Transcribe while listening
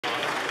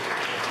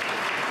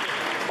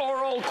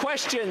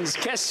questions.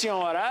 Question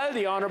orale,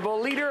 the Honourable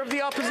Leader of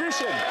the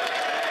Opposition.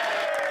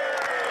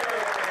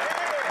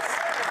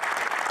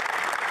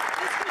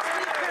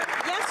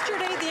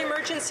 Yesterday, the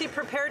Emergency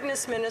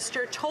Preparedness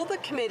Minister told the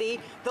committee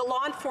that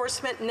law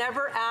enforcement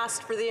never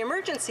asked for the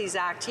Emergencies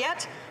Act.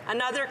 Yet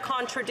another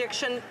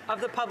contradiction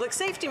of the Public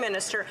Safety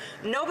Minister.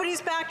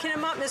 Nobody's backing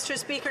him up, Mr.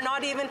 Speaker,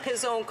 not even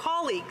his own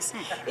colleagues.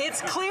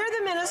 It's clear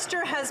the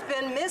minister has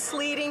been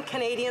misleading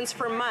Canadians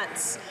for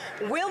months.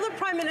 Will the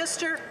Prime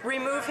Minister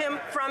remove him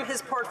from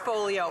his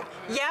portfolio?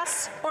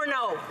 Yes or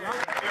no?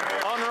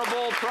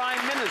 Honourable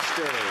Prime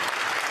Minister.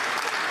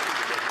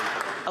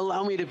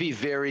 Allow me to be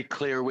very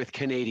clear with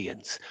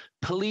Canadians.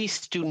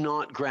 Police do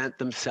not grant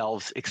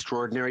themselves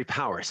extraordinary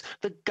powers.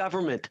 The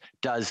government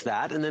does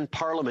that, and then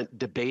Parliament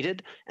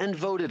debated and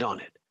voted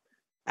on it.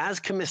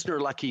 As Commissioner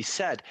Lucki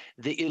said,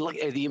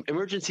 the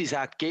Emergencies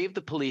Act gave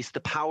the police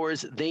the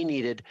powers they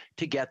needed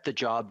to get the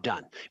job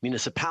done.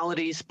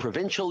 Municipalities,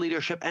 provincial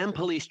leadership, and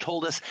police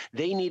told us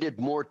they needed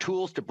more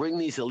tools to bring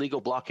these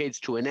illegal blockades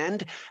to an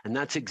end, and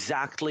that's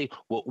exactly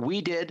what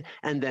we did,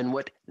 and then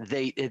what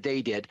they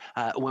did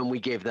when we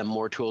gave them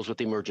more tools with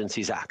the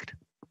Emergencies Act.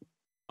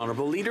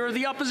 Honourable Leader of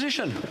the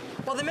Opposition.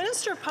 Well, the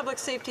Minister of Public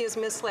Safety has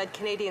misled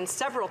Canadians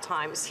several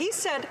times. He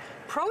said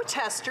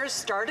protesters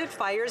started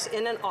fires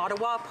in an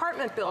Ottawa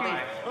apartment building.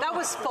 That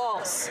was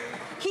false.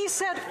 He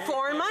said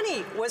foreign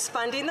money was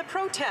funding the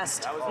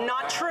protest.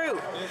 Not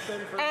true.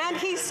 And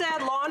he said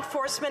law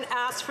enforcement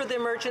asked for the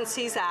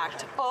Emergencies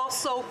Act.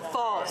 Also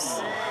false.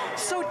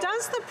 So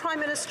does the Prime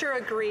Minister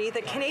agree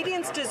that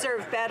Canadians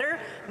deserve better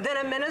than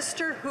a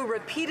minister who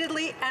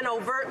repeatedly and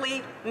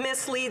overtly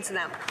misleads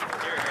them?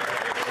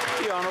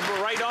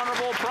 The Right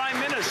Honourable Prime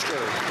Minister.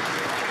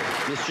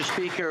 Mr.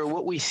 Speaker,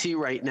 what we see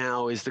right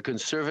now is the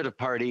Conservative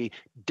Party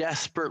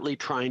desperately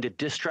trying to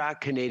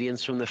distract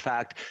Canadians from the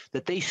fact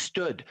that they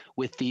stood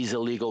with these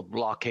illegal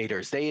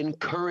blockaders. They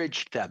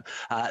encouraged them.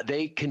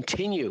 They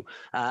continue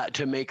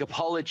to make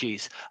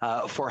apologies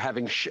for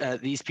having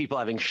these people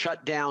having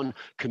shut down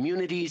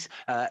communities,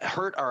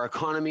 hurt our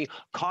economy,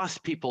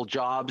 cost people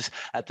jobs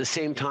at the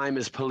same time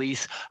as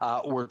police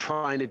were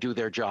trying to do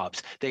their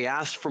jobs. They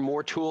asked for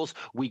more tools.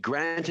 We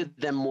granted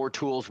them more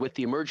tools with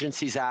the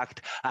Emergencies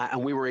Act,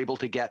 and we were able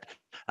to get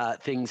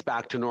things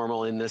back to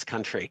normal in this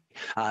country.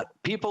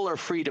 People are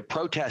free to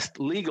protest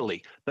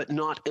legally, but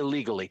not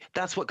illegally.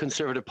 That's what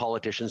Conservative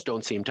politicians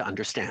don't seem to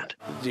understand.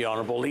 The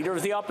Honourable Leader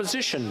of the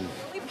Opposition.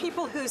 The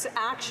people whose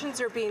actions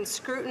are being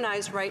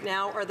scrutinized right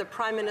now are the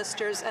Prime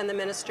Ministers and the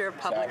Minister of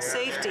Public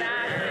Safety.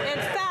 In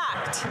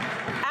fact,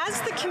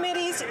 as the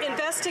committee's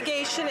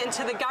investigation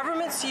into the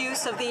government's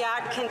use of the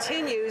Act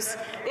continues,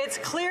 it's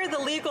clear the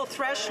legal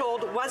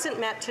threshold wasn't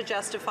met to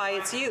justify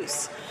its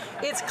use.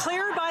 It's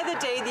clear by the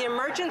day the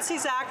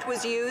Emergencies Act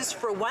was used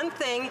for one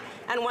thing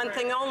and one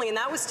thing only, and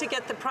that was to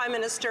get the Prime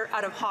Minister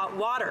out of hot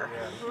water.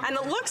 And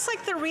it looks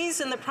like the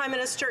reason the Prime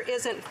Minister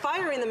isn't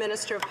firing the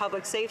Minister of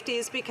Public Safety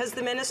is because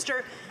the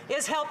Minister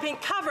is helping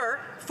cover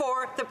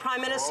for the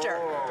Prime Minister.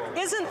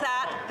 Isn't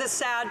that the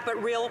sad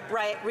but real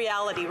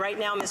reality right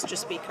now, Mr.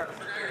 Speaker?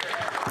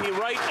 The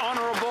Right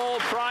Honourable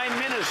Prime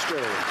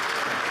Minister.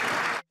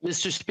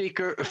 Mr.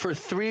 Speaker, for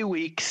 3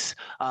 weeks,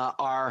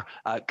 our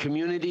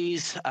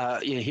communities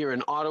here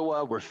in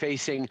Ottawa were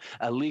facing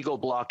illegal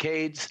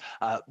blockades.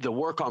 The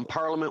work on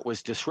Parliament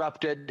was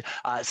disrupted.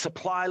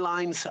 Supply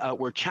lines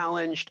were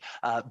challenged.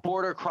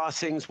 Border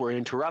crossings were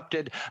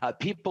interrupted.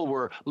 People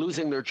were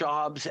losing their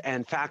jobs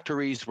and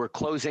factories were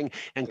closing.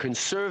 And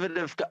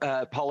Conservative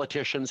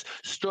politicians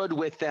stood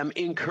with them,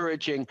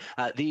 encouraging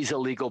these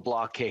illegal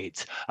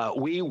blockades.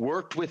 We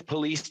worked with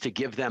police to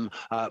give them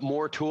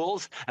more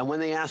tools. And when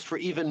they asked for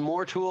even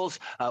more tools,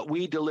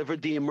 we delivered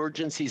the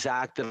Emergencies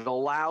Act that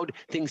allowed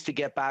things to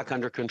get back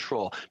under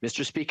control.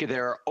 Mr. Speaker,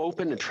 there are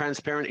open and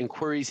transparent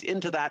inquiries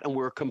into that, and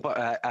we're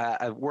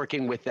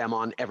working with them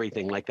on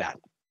everything like that.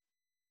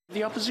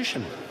 The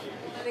Opposition.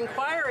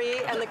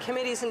 Inquiry and the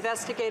committee's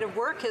investigative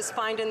work is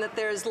finding that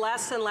there is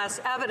less and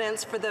less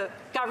evidence for the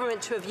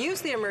government to have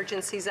used the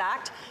Emergencies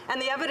Act, and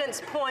the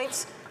evidence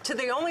points to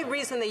the only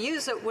reason they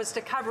used it was to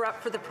cover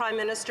up for the Prime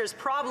Minister's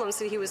problems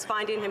that he was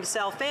finding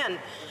himself in.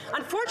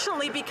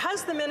 Unfortunately,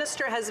 because the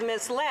Minister has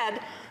misled,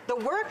 the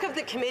work of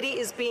the committee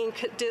is being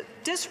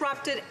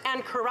disrupted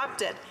and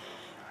corrupted.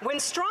 When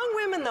strong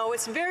women, though,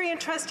 it's very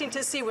interesting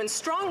to see when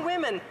strong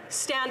women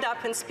stand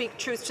up and speak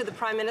truth to the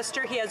Prime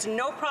Minister, he has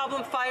no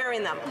problem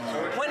firing them.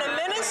 When a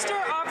Minister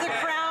of the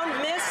Crown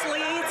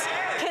misleads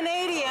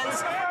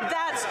Canadians,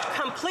 that's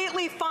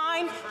completely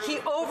fine. He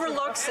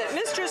overlooks it.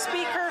 Mr.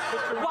 Speaker,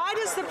 why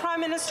does the Prime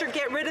Minister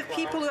get rid of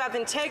people who have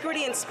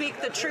integrity and speak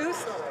the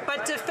truth,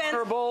 but defend...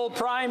 Honourable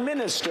Prime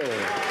Minister.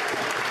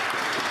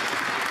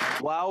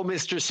 Wow,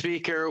 Mr.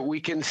 Speaker,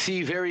 we can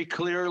see very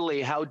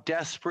clearly how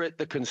desperate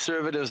the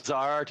Conservatives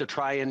are to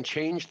try and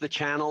change the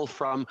channel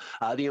from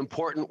the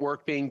important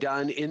work being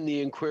done in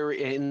the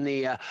inquiry, in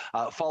the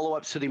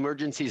follow-ups to the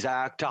Emergencies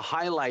Act, to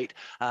highlight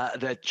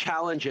the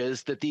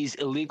challenges that these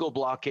illegal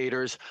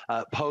blockaders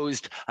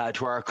posed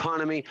to our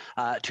economy,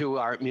 to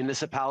our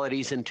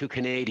municipalities, and to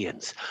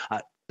Canadians.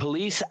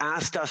 police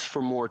asked us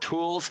for more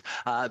tools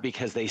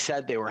because they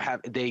said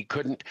they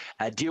couldn't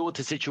deal with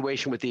the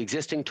situation with the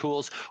existing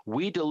tools.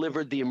 We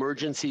delivered the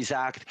Emergencies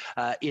Act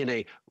in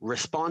a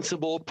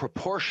responsible,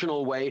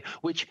 proportional way,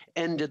 which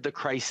ended the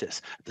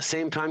crisis. At the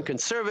same time,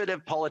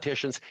 Conservative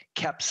politicians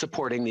kept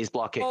supporting these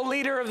blockades.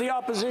 Leader of the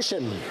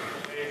Opposition.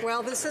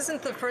 Well, this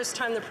isn't the first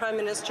time the Prime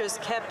Minister has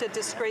kept a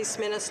disgraced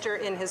minister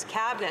in his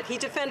cabinet. He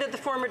defended the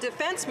former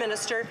defense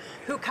minister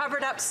who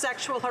covered up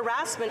sexual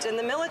harassment in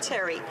the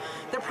military.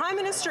 The Prime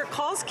Minister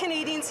calls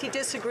Canadians he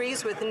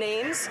disagrees with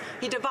names,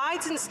 he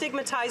divides and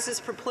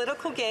stigmatizes for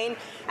political gain,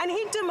 and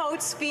he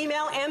demotes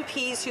female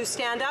MPs who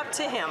stand up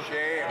to him.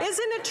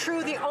 Isn't it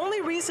true the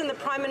only reason the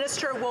Prime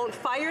Minister won't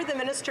fire the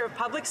Minister of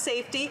Public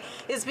Safety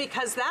is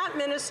because that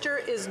minister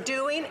is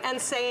doing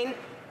and saying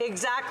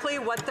exactly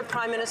what the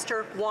Prime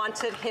Minister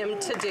wanted him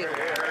to do?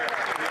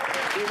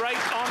 The Right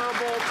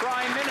Honourable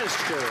Prime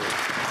Minister.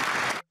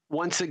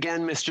 Once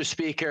again, Mr.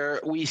 Speaker,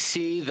 we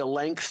see the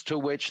lengths to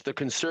which the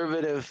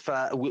Conservatives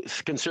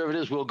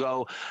will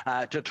go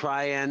to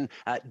try and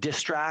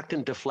distract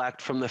and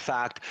deflect from the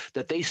fact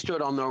that they stood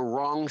on the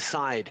wrong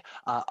side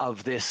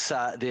of this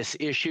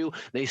issue.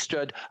 They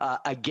stood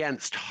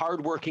against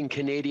hardworking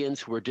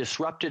Canadians who were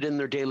disrupted in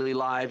their daily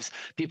lives,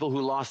 people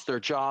who lost their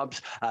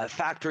jobs,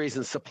 factories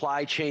and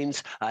supply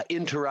chains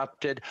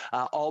interrupted,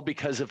 all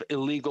because of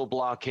illegal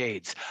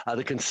blockades.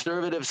 The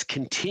Conservatives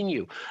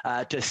continue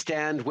to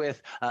stand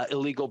with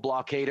illegal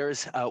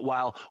blockaders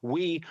while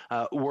we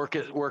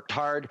worked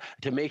hard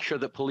to make sure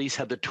that police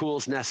had the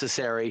tools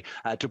necessary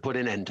to put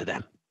an end to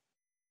them.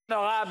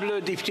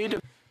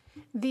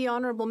 The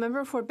Honourable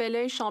Member for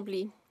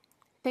Belleuil-Chambly.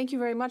 Thank you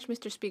very much,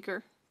 Mr.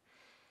 Speaker.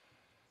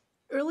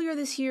 Earlier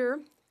this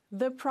year,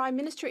 the Prime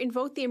Minister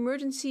invoked the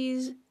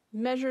Emergencies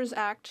Measures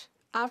Act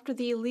after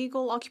the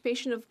illegal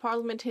occupation of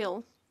Parliament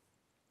Hill.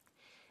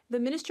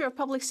 The Minister of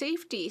Public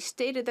Safety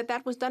stated that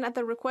that was done at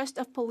the request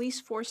of police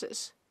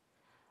forces.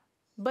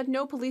 But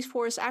no police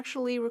force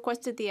actually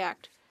requested the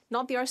act.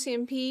 Not the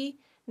RCMP,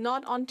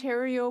 not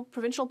Ontario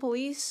Provincial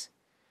Police,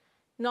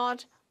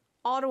 not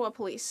Ottawa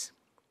Police.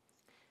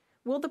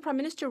 Will the Prime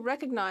Minister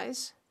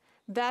recognize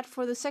that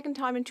for the second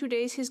time in 2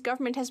 days his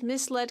government has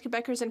misled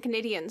Quebecers and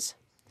Canadians?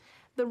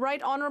 The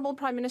Right Honourable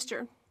Prime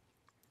Minister.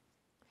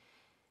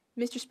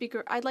 Mr.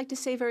 Speaker, I'd like to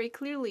say very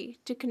clearly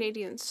to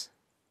Canadians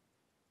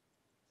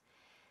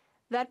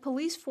that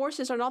police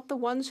forces are not the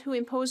ones who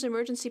impose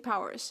emergency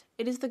powers.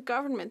 It is the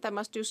government that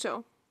must do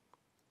so.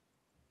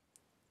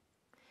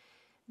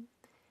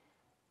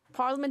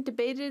 Parliament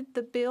debated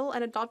the bill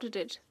and adopted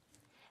it.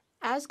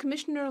 As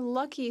Commissioner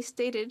Lucky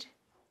stated,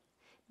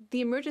 the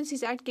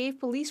Emergencies Act gave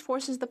police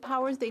forces the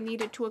powers they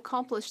needed to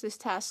accomplish this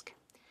task.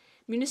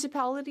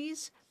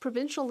 Municipalities,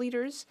 provincial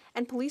leaders,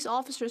 and police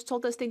officers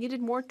told us they needed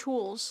more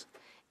tools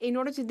in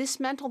order to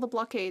dismantle the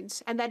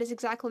blockades, and that is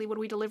exactly what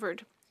we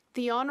delivered.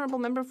 The Honourable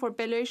Member for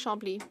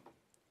Belleuil-Chambly.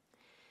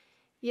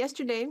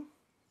 Yesterday,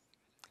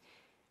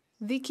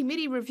 the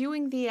committee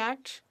reviewing the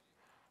act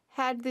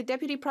had the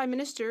Deputy Prime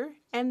Minister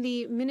and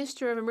the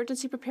Minister of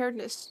Emergency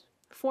Preparedness,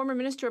 former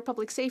Minister of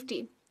Public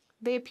Safety.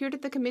 They appeared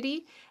at the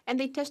committee and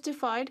they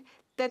testified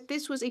that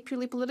this was a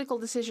purely political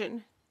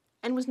decision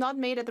and was not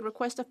made at the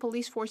request of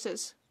police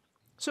forces.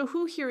 So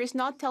who here is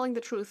not telling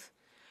the truth?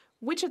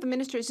 Which of the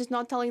ministers is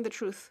not telling the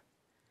truth?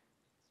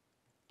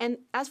 And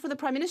as for the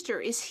Prime Minister,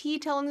 is he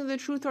telling the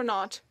truth or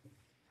not?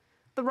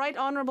 The Right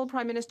Honourable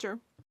Prime Minister.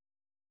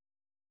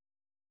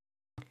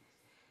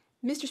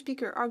 Mr.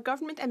 Speaker, our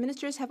government and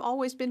ministers have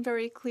always been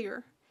very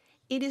clear.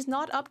 It is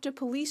not up to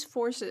police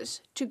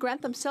forces to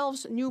grant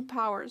themselves new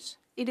powers.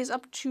 It is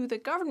up to the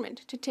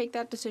government to take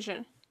that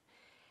decision.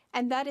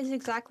 And that is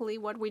exactly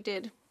what we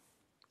did.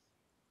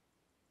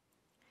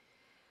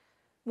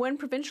 When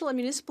provincial and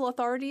municipal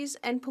authorities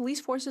and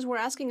police forces were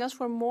asking us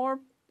for more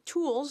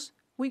tools,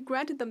 we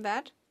granted them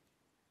that.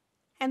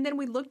 And then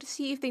we looked to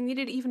see if they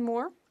needed even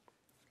more.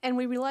 And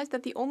we realized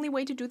that the only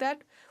way to do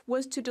that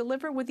was to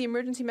deliver with the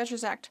Emergency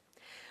Measures Act.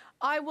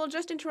 I will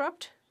just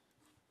interrupt.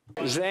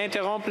 I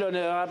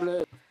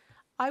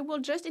will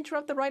just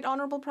interrupt the Right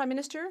Honourable Prime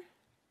Minister.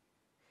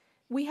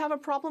 We have a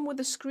problem with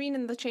the screen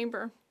in the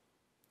chamber.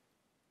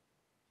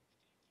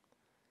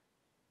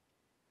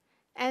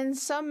 And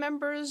some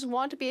members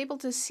want to be able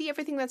to see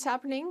everything that's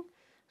happening.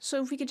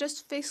 So if we could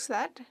just fix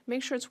that,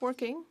 make sure it's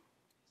working.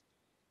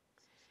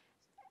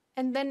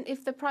 And then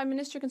if the Prime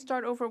Minister can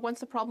start over once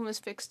the problem is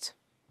fixed.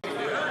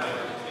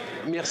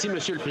 Merci,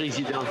 Monsieur le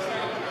Président.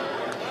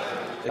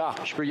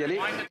 Je peux y aller?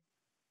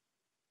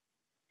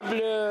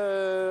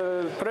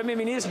 Le Premier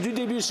ministre du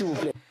début, s'il vous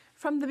plaît.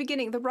 From the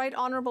beginning, the Right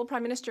Honourable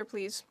Prime Minister,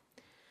 please.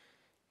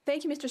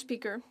 Thank you, Mr.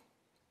 Speaker.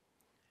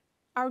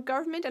 Our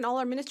government and all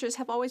our ministers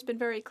have always been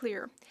very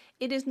clear.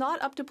 It is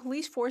not up to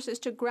police forces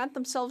to grant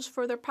themselves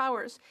further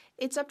powers.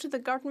 It's up to the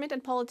government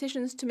and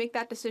politicians to make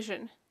that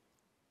decision.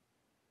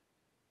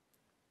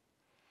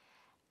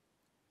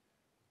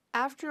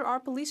 After our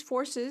police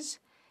forces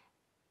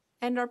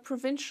and our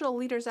provincial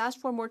leaders asked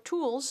for more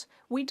tools,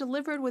 we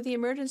delivered with the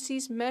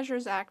Emergencies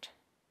Measures Act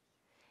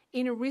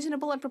in a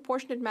reasonable and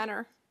proportionate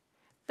manner.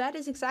 That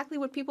is exactly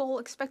what people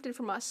expected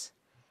from us.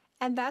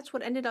 And that's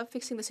what ended up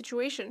fixing the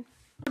situation.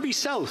 Burnaby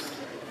South.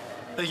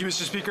 Thank you,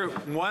 Mr. Speaker.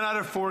 1 out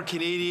of 4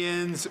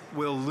 Canadians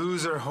will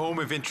lose their home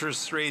if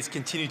interest rates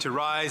continue to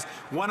rise.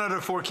 1 out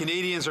of 4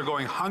 Canadians are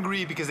going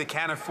hungry because they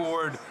can't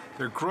afford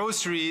their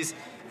groceries.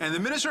 And the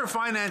Minister of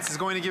Finance is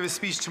going to give a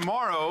speech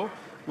tomorrow,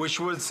 which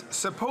was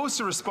supposed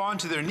to respond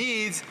to their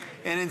needs,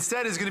 and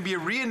instead is going to be a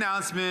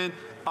re-announcement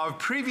of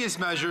previous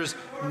measures,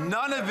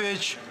 none of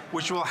which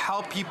will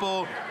help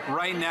people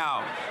right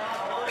now.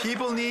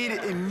 People need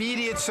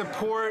immediate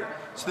support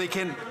so they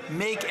can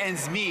make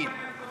ends meet.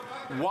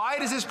 Why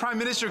does this Prime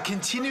Minister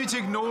continue to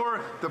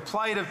ignore the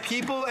plight of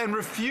people and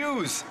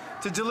refuse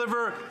to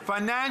deliver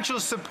financial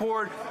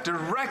support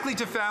directly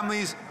to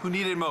families who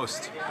need it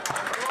most?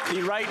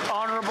 The Right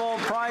Honourable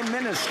Prime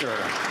Minister.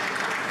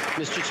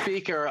 Mr.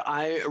 Speaker,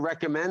 I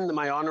recommend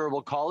my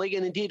honourable colleague,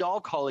 and indeed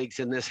all colleagues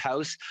in this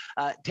House,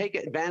 take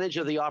advantage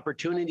of the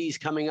opportunities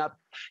coming up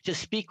to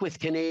speak with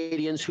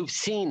Canadians who've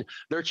seen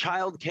their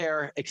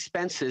childcare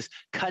expenses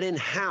cut in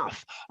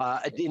half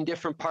in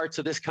different parts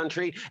of this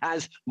country,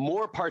 as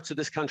more parts of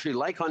this country,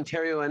 like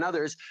Ontario and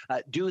others,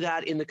 do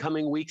that in the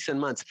coming weeks and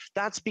months.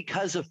 That's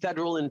because of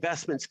federal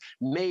investments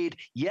made,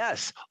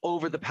 yes,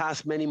 over the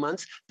past many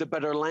months,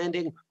 but are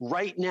landing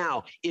right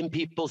now in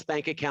people's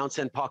bank accounts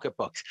and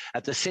pocketbooks.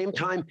 At the same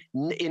time,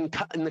 in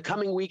the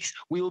coming weeks,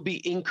 we will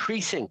be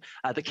increasing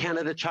the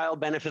Canada Child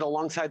Benefit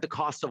alongside the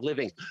cost of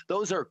living.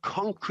 Those are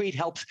concrete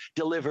helps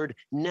delivered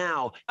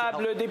now.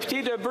 Le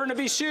député de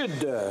Burnaby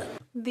Sud.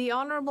 The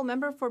honourable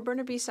member for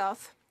Burnaby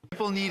South.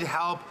 People need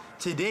help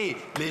today.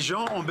 Les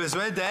gens ont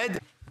besoin d'aide.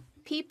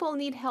 People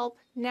need help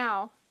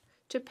now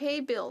to pay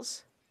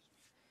bills,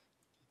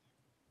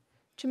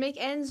 to make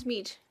ends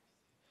meet,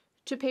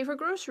 to pay for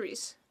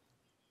groceries.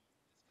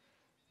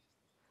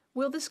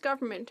 Will this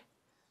government,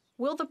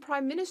 will the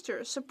Prime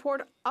Minister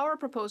support our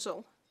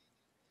proposal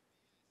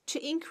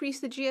to increase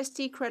the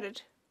GST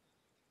credit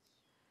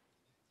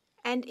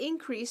and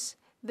increase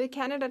the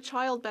Canada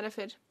Child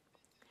Benefit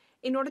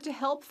in order to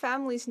help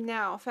families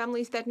now,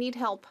 families that need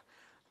help?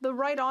 The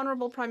Right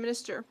Honourable Prime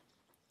Minister.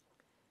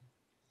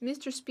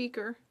 Mr.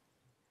 Speaker,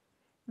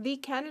 the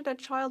Canada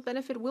Child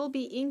Benefit will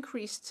be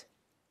increased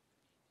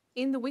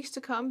in the weeks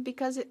to come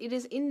because it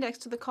is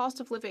indexed to the cost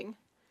of living.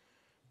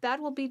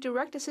 That will be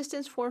direct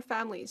assistance for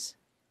families.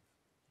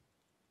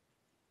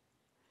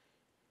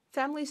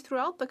 Families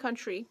throughout the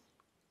country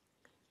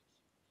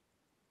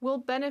will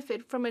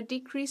benefit from a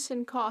decrease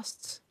in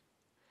costs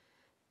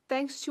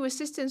thanks to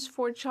assistance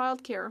for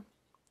childcare,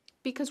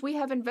 because we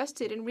have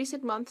invested in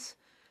recent months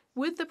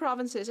with the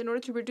provinces in order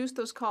to reduce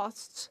those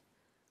costs.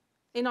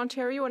 In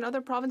Ontario and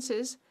other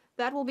provinces,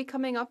 that will be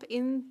coming up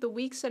in the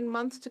weeks and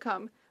months to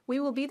come.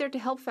 We will be there to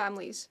help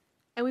families,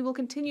 and we will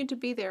continue to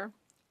be there.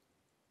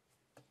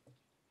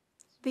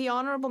 The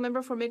Honourable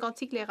Member for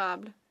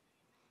Mégantic-l'Érable.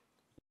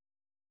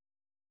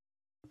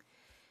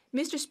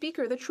 Mr.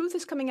 Speaker, the truth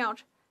is coming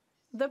out.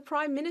 The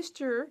Prime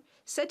Minister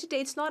said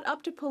today it's not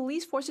up to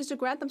police forces to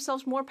grant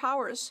themselves more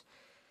powers.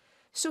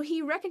 So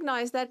he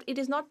recognized that it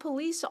is not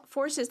police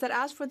forces that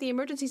asked for the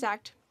Emergencies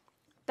Act.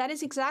 That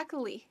is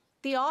exactly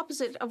the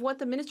opposite of what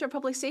the Minister of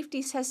Public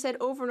Safety has said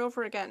over and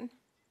over again.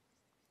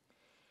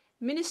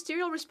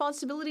 Ministerial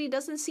responsibility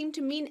doesn't seem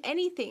to mean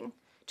anything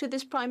to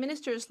this Prime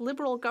Minister's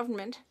Liberal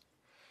government.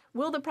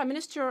 Will the Prime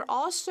Minister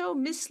also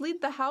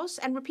mislead the House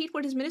and repeat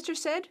what his minister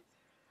said?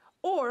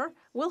 Or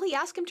will he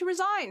ask him to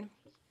resign?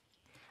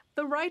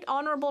 The Right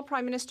Honourable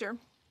Prime Minister.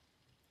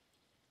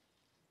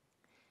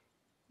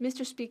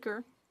 Mr.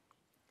 Speaker,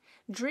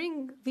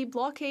 during the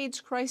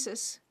blockades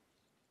crisis,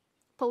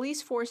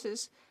 police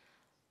forces,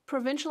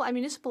 provincial and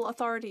municipal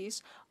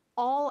authorities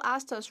all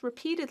asked us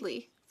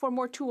repeatedly for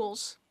more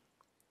tools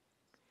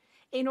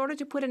in order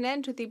to put an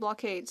end to the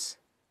blockades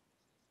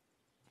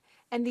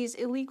and these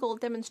illegal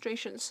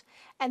demonstrations.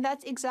 And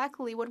that's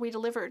exactly what we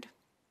delivered,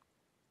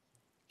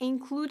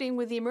 including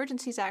with the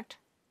Emergencies Act,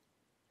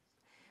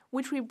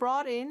 which we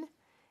brought in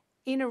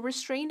a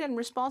restrained and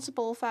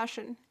responsible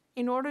fashion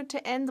in order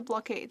to end the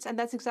blockades. And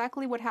that's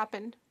exactly what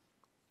happened.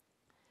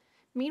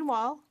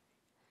 Meanwhile,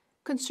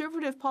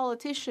 Conservative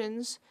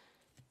politicians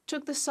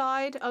took the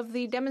side of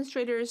the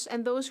demonstrators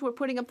and those who were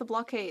putting up the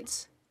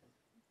blockades.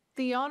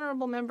 The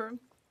Honourable Member,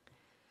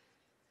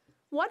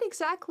 what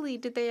exactly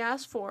did they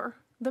ask for?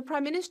 The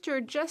Prime Minister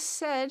just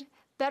said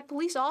that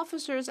police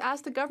officers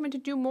asked the government to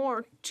do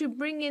more, to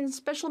bring in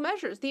special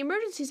measures, the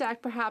Emergencies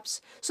Act perhaps.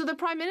 So the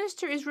Prime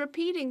Minister is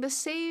repeating the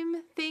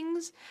same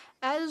things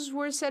as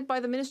were said by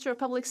the Minister of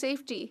Public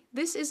Safety.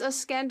 This is a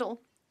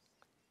scandal.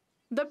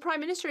 The Prime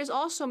Minister is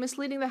also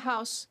misleading the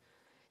House.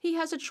 He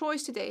has a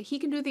choice today. He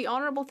can do the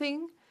honourable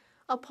thing,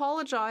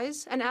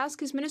 apologize, and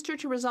ask his minister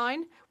to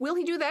resign. Will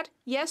he do that?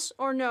 Yes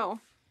or no?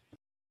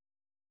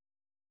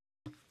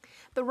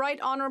 The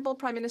Right Honourable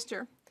Prime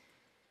Minister.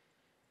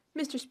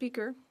 Mr.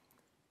 Speaker,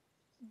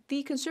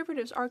 the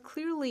Conservatives are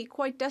clearly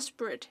quite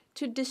desperate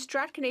to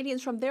distract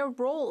Canadians from their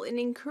role in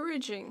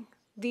encouraging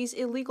these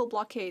illegal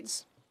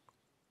blockades.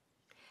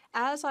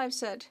 As I've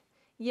said,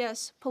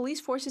 yes,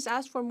 police forces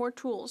asked for more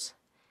tools,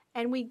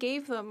 and we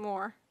gave them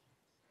more.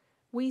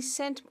 We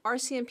sent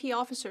RCMP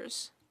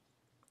officers.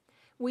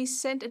 We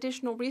sent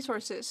additional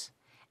resources.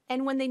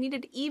 And when they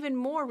needed even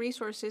more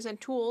resources and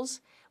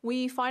tools,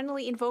 we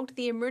finally invoked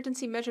the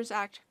Emergency Measures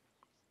Act.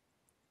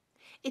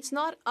 It's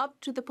not up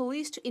to the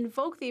police to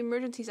invoke the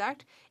Emergencies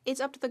Act. It's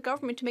up to the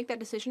government to make that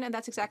decision, and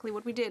that's exactly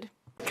what we did.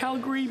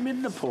 Calgary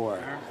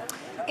Midnapore.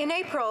 In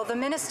April, the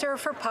Minister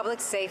for Public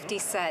Safety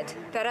said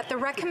that at the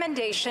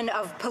recommendation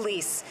of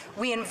police,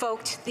 we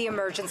invoked the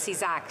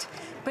Emergencies Act.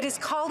 But his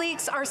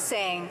colleagues are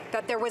saying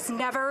that there was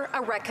never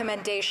a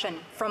recommendation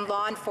from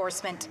law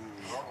enforcement.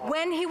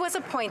 When he was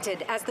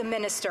appointed as the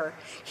minister,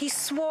 he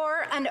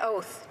swore an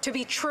oath to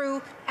be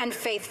true and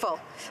faithful,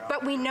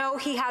 but we know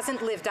he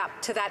hasn't lived up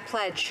to that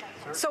pledge.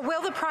 So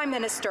will the Prime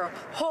Minister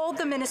hold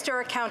the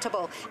minister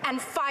accountable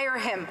and fire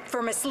him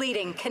for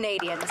misleading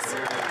Canadians?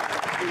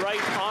 The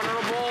Right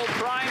Honourable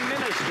Prime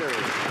Minister.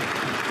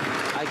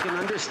 I can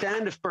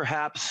understand if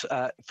perhaps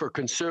for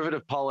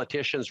Conservative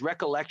politicians,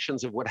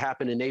 recollections of what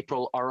happened in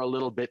April are a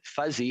little bit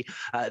fuzzy.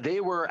 They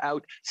were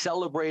out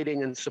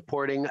celebrating and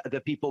supporting the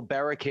people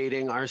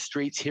barricading our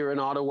streets here in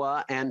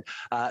Ottawa and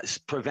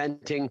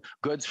preventing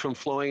goods from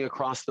flowing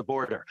across the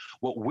border.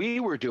 What we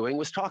were doing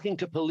was talking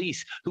to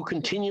police who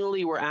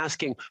continually were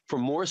asking for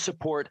more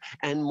support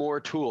and more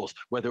tools,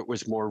 whether it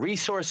was more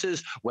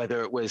resources,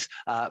 whether it was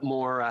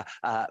more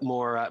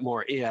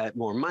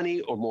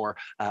money or more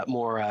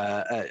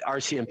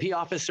RCMP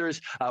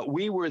officers.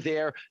 We were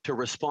there to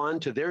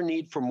respond to their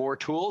need for more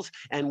tools,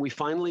 and we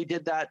finally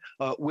did that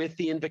with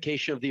the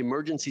invocation of the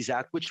Emergencies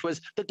Act, which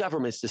was the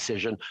government's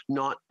decision,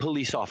 not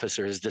police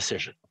officers'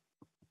 decision.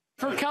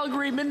 For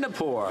Calgary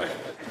Midnapore.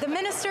 The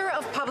Minister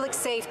of Public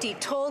Safety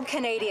told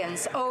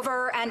Canadians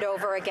over and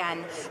over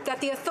again that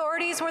the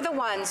authorities were the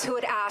ones who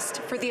had asked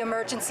for the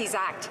Emergencies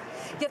Act.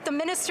 Yet the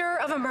Minister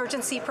of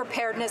Emergency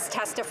Preparedness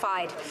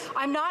testified,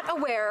 "I'm not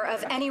aware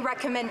of any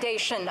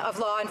recommendation of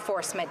law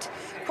enforcement.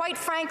 Quite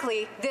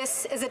frankly,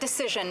 this is a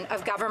decision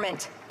of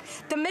government."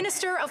 The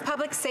Minister of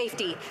Public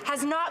Safety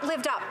has not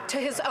lived up to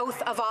his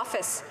oath of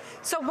office.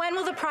 So when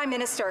will the Prime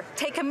Minister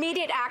take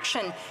immediate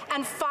action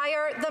and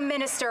fire the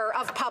Minister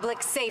of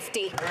Public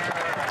Safety?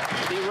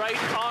 The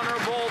Right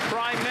Honourable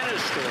Prime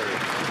Minister.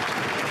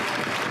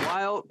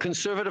 While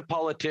Conservative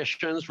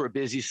politicians were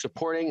busy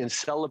supporting and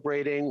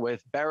celebrating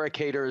with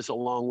barricaders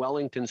along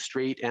Wellington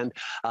Street and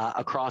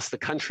across the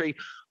country,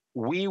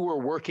 we were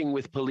working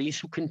with police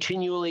who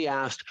continually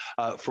asked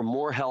for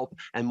more help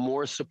and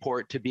more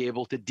support to be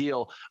able to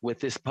deal with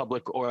this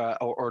public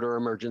order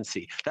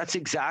emergency. That's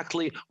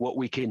exactly what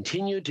we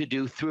continued to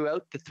do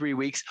throughout the 3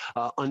 weeks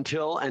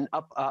until and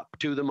up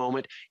to the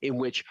moment in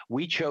which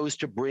we chose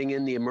to bring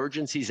in the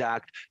Emergencies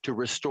Act to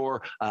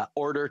restore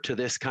order to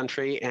this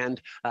country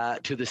and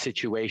to the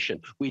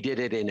situation. We did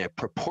it in a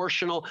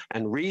proportional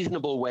and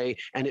reasonable way,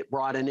 and it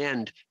brought an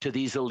end to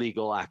these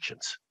illegal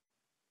actions.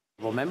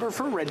 Member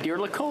for Red Deer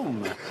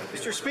Lacombe.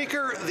 Mr.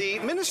 Speaker, the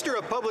Minister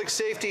of Public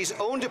Safety's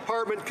own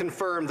department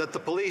confirmed that the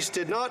police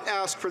did not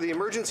ask for the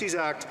Emergencies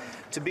Act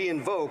to be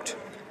invoked,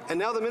 and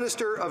now the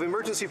Minister of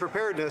Emergency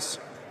Preparedness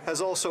has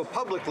also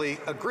publicly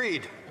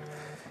agreed.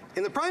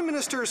 In the Prime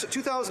Minister's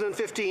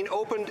 2015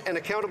 Open and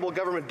Accountable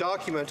Government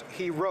document,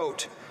 he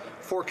wrote,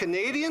 "For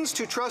Canadians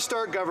to trust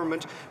our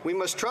government, we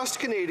must trust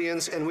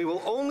Canadians, and we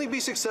will only be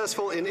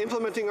successful in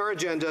implementing our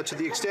agenda to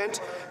the extent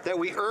that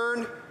we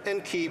earn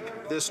and keep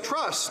this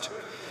trust."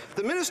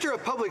 The Minister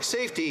of Public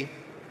Safety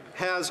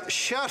has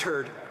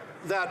shattered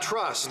that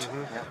trust.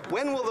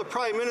 When will the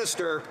Prime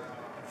Minister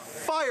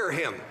fire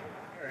him?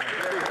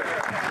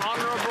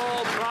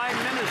 Honourable Prime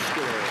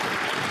Minister.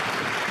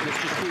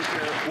 Mr.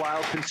 Speaker,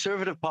 while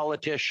Conservative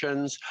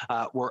politicians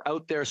were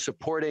out there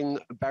supporting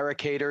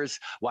barricaders,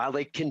 while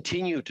they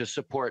continue to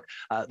support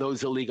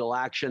those illegal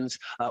actions,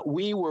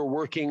 we were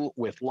working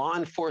with law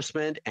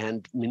enforcement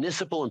and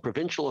municipal and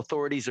provincial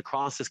authorities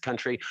across this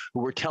country who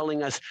were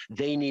telling us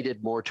they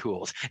needed more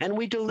tools. And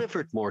we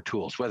delivered more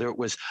tools, whether it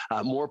was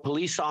more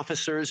police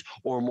officers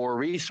or more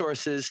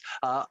resources,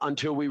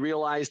 until we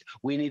realized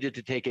we needed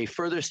to take a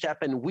further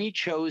step, and we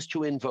chose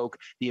to invoke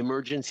the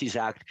Emergencies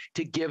Act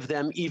to give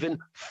them even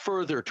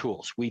further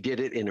tools. We did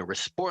it in a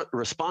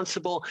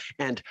responsible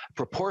and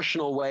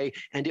proportional way,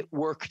 and it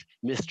worked,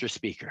 Mr.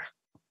 Speaker.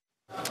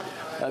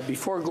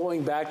 Before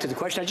going back to the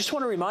question, I just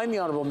want to remind the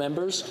honourable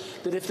members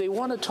that if they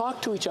want to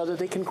talk to each other,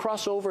 they can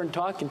cross over and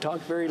talk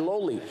very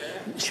lowly.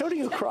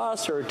 Shouting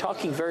across or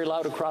talking very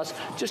loud across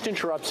just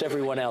interrupts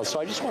everyone else. So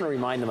I just want to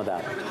remind them of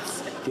that.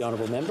 The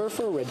honourable member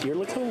for Red Deer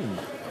Lacombe.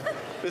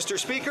 Mr.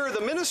 Speaker,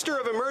 the Minister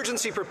of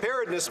Emergency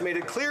Preparedness made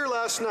it clear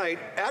last night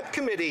at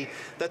committee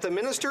that the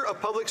Minister of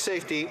Public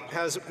Safety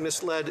has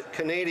misled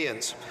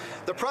Canadians.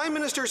 The Prime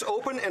Minister's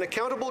Open and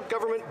Accountable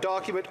Government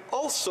document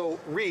also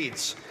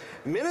reads,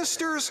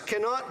 "Ministers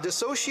cannot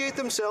dissociate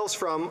themselves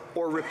from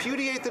or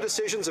repudiate the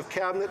decisions of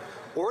Cabinet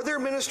or their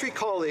ministry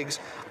colleagues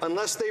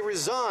unless they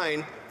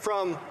resign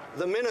from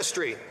the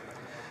ministry."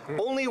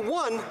 Only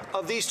one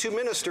of these two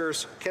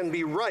ministers can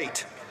be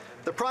right.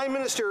 The Prime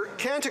Minister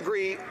can't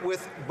agree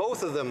with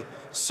both of them,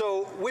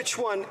 so which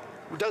one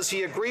does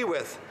he agree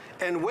with?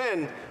 And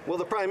when will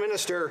the Prime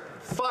Minister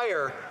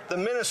fire the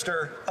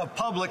Minister of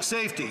Public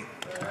Safety.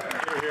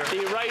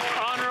 The Right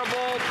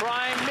Honourable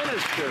Prime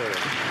Minister.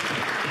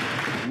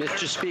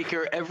 Mr.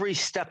 Speaker, every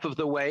step of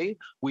the way,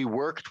 we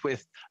worked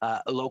with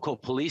local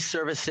police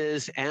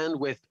services and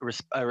with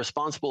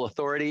responsible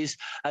authorities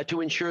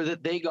to ensure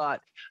that they got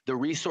the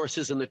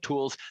resources and the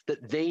tools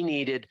that they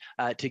needed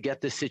to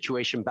get this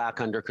situation back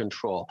under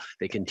control.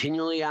 They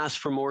continually asked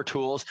for more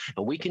tools,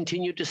 and we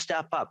continued to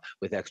step up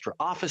with extra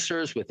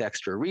officers, with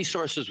extra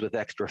resources, with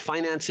extra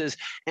finances,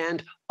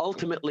 and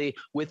ultimately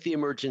with the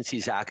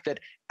Emergencies Act that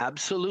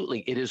absolutely,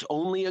 it is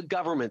only a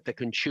government that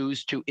can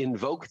choose to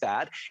invoke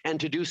that, and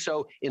to do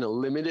so in a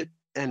limited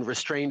and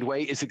restrained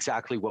way is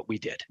exactly what we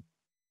did.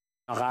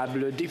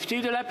 Honorable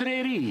député de La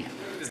Prairie.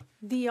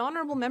 The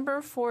Honourable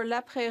Member for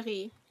La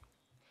Prairie.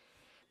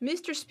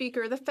 Mr.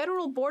 Speaker, the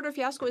federal border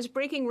fiasco is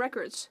breaking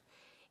records.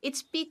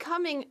 It's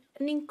becoming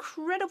an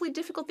incredibly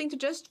difficult thing to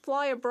just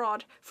fly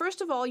abroad.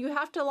 First of all, you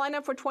have to line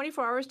up for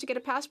 24 hours to get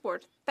a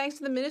passport, thanks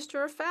to the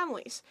Minister of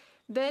Families.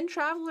 Then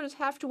travelers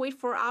have to wait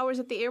for hours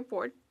at the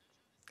airport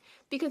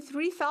because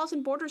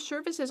 3,000 border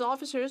services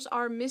officers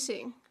are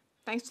missing,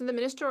 thanks to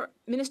the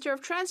Minister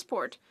of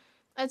Transport.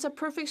 It's a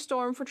perfect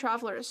storm for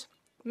travelers.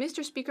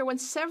 Mr. Speaker, when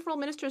several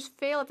ministers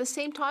fail at the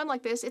same time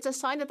like this, it's a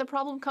sign that the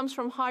problem comes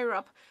from higher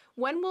up.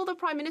 When will the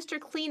Prime Minister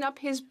clean up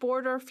his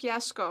border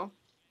fiasco?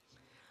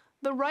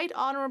 The Right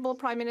Honourable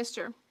Prime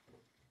Minister.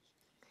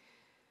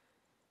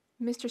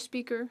 Mr.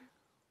 Speaker,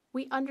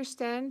 we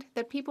understand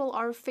that people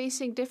are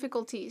facing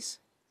difficulties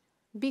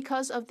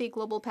because of the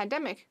global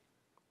pandemic.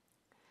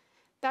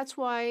 That's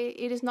why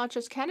it is not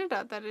just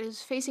Canada that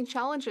is facing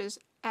challenges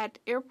at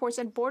airports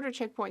and border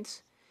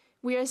checkpoints.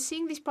 We are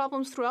seeing these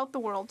problems throughout the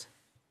world.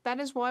 That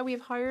is why we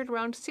have hired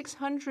around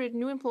 600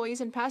 new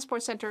employees in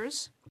passport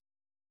centers.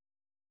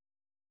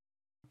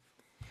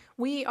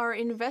 We are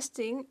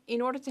investing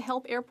in order to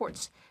help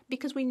airports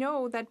because we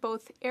know that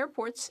both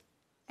airports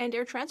and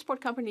air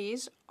transport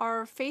companies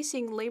are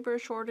facing labor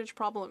shortage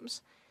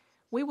problems.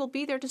 We will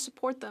be there to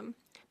support them,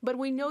 but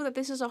we know that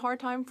this is a hard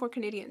time for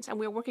Canadians, and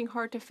we are working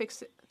hard to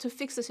fix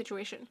the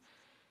situation.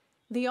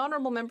 The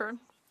Honourable Member.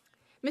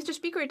 Mr.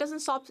 Speaker, it doesn't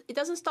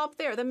stop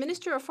there. The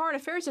Minister of Foreign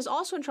Affairs is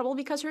also in trouble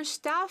because her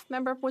staff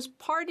member was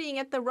partying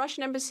at the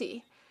Russian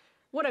embassy.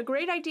 What a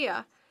great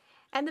idea.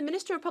 And the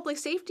Minister of Public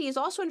Safety is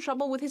also in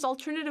trouble with his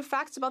alternative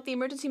facts about the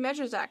Emergency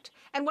Measures Act.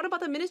 And what about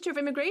the Minister of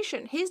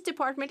Immigration? His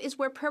department is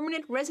where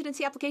permanent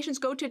residency applications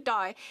go to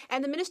die.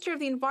 And the Minister of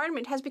the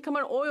Environment has become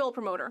an oil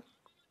promoter.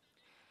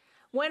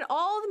 When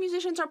all the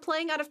musicians are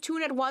playing out of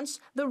tune at once,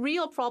 the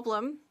real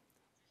problem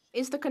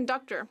is the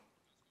conductor.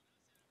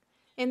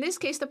 In this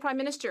case, the Prime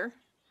Minister.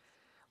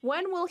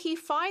 When will he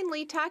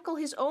finally tackle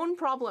his own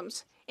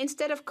problems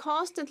instead of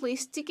constantly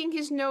sticking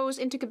his nose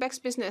into Quebec's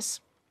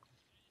business?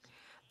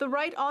 The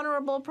Right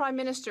Honourable Prime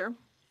Minister.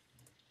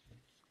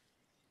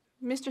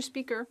 Mr.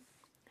 Speaker,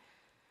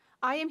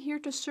 I am here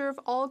to serve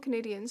all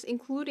Canadians,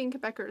 including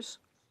Quebecers.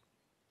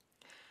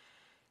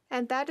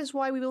 And that is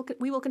why we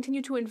will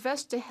continue to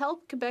invest to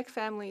help Quebec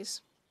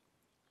families,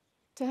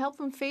 to help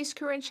them face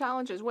current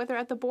challenges, whether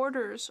at the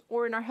borders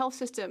or in our health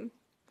system.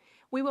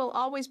 We will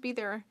always be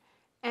there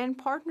and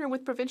partner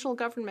with provincial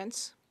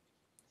governments.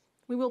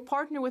 We will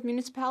partner with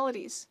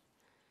municipalities.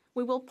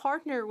 We will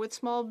partner with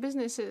small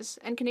businesses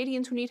and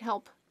Canadians who need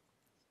help.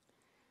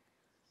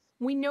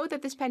 We know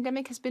that this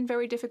pandemic has been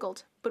very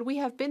difficult, but we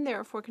have been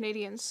there for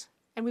Canadians,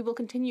 and we will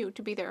continue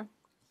to be there.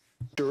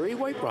 Shuri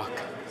Whiterock.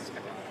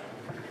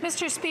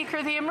 Mr.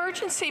 Speaker, the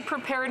Emergency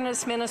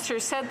Preparedness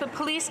Minister said the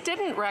police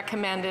didn't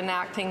recommend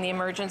enacting the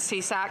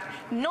Emergencies Act,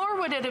 nor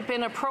would it have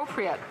been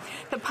appropriate.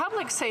 The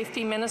Public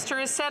Safety Minister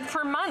has said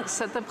for months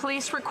that the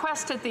police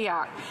requested the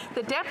act.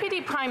 The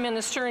Deputy Prime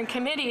Minister in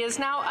committee is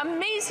now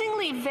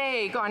amazingly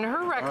vague on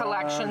her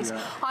recollections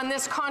on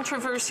this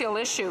controversial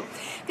issue.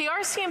 The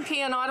RCMP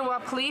and Ottawa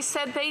Police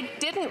said they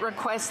didn't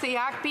request the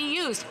act be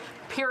used.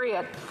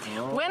 Period.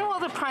 When will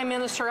the Prime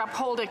Minister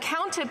uphold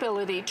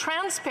accountability,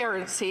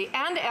 transparency,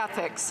 and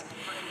ethics,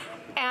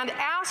 and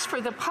ask for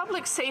the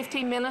Public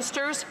Safety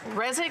Minister's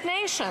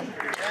resignation?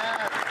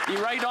 The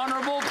Right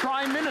Honourable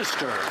Prime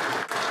Minister.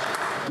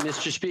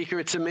 Mr. Speaker,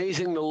 it's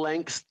amazing the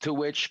lengths to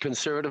which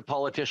Conservative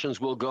politicians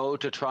will go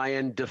to try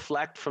and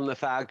deflect from the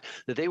fact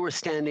that they were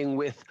standing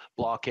with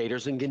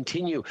blockaders and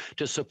continue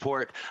to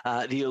support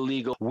the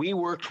illegal. We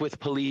worked with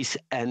police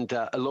and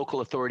local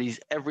authorities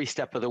every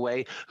step of the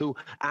way who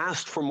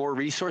asked for more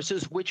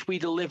resources, which we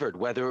delivered,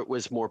 whether it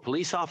was more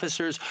police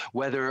officers,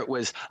 whether it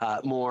was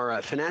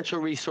more financial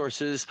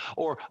resources,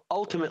 or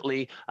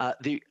ultimately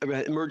the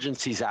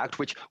Emergencies Act,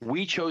 which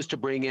we chose to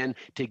bring in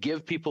to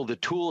give people the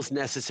tools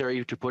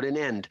necessary to put an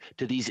end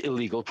to these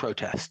illegal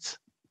protests.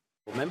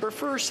 Member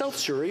for South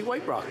Surrey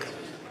Whiterock.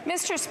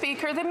 Mr.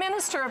 Speaker, the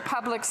Minister of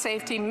Public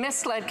Safety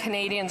misled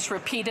Canadians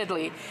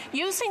repeatedly.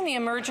 Using the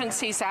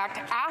Emergencies Act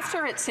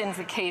after its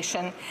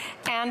invocation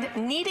and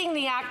needing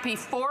the Act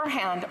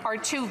beforehand are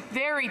two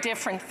very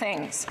different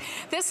things.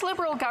 This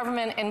Liberal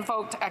government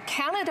invoked a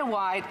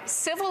Canada-wide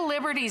Civil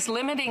Liberties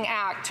Limiting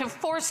Act to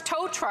force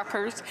tow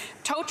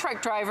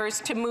truck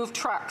drivers to move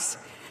trucks.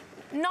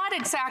 not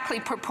exactly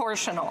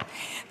proportional.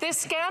 This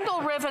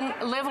scandal-ridden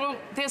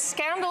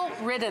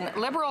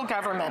Liberal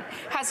government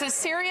has a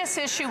serious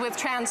issue with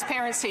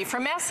transparency.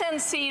 From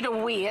SNC to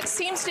we, it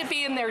seems to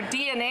be in their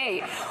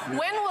DNA.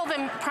 When will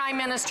the Prime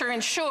Minister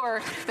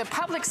ensure the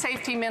Public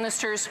Safety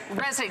Minister's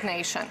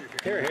resignation?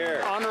 Hear,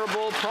 hear.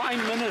 Honourable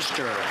Prime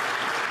Minister.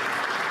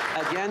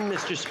 Again,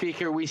 Mr.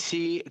 Speaker, we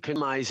see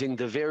minimizing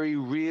the very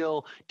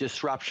real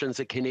disruptions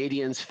that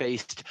Canadians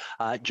faced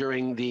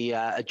during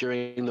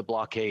the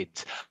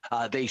blockades.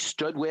 They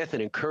stood with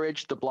and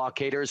encouraged the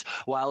blockaders,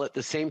 while at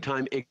the same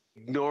time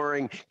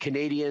ignoring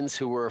Canadians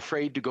who were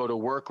afraid to go to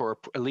work or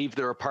leave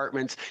their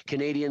apartments,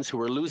 Canadians who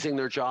were losing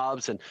their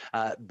jobs, and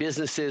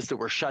businesses that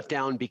were shut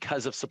down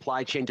because of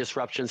supply chain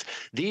disruptions.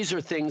 These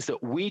are things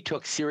that we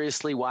took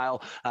seriously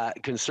while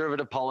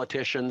Conservative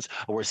politicians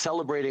were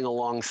celebrating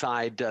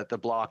alongside the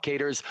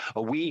blockaders.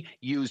 We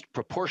used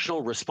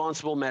proportional,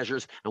 responsible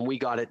measures, and we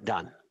got it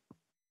done.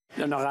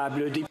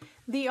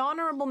 The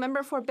Honourable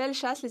Member for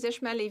Bellechasse, Les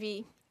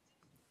Echemin-Lévis.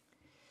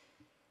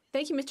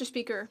 Thank you, Mr.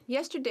 Speaker.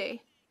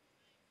 Yesterday,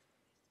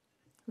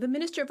 the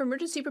Minister of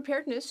Emergency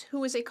Preparedness,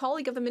 who is a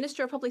colleague of the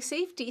Minister of Public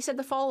Safety, said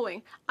the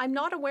following: "I'm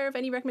not aware of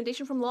any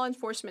recommendation from law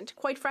enforcement.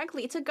 Quite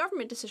frankly, it's a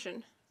government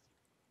decision."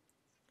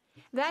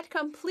 That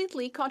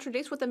completely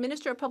contradicts what the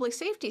Minister of Public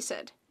Safety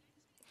said.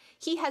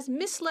 He has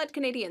misled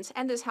Canadians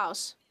and this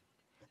House.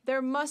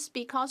 There must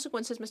be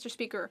consequences, Mr.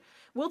 Speaker.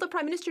 Will the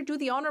Prime Minister do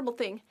the honourable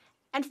thing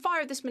and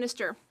fire this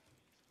minister?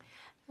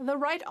 The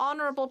Right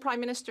Honourable Prime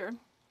Minister.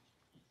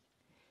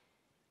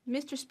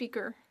 Mr.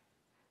 Speaker,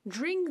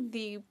 during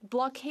the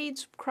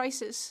blockades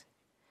crisis,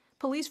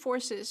 police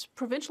forces,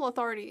 provincial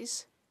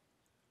authorities,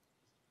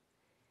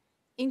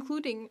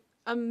 including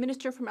a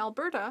minister from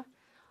Alberta,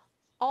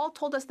 all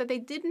told us that they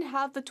didn't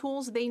have the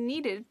tools they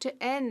needed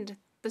to end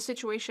the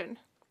situation.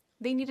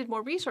 They needed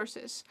more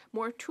resources,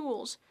 more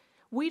tools.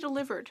 We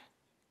delivered.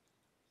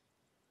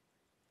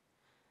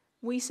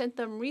 We sent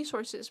them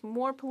resources,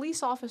 more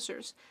police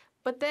officers.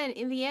 But then,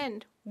 in the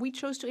end, we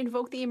chose to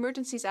invoke the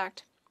Emergencies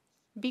Act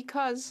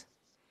because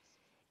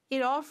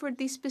it offered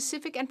the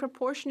specific and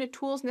proportionate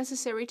tools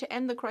necessary to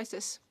end the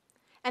crisis.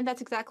 And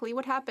that's exactly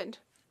what happened.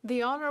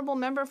 The Honourable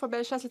Member for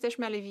Bellechasse, Les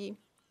Echemin-Lévis.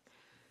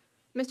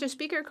 Mr.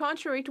 Speaker,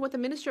 contrary to what the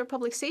Minister of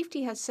Public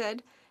Safety has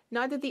said,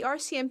 neither the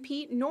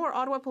RCMP nor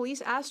Ottawa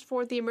Police asked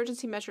for the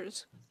emergency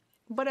measures.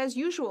 But as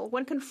usual,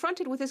 when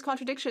confronted with his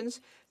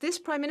contradictions, this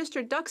Prime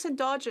Minister ducks and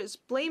dodges,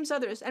 blames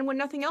others, and when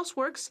nothing else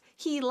works,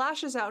 he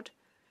lashes out.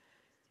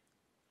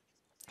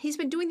 He's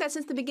been doing that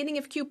since the beginning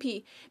of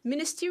QP.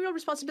 Ministerial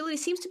responsibility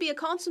seems to be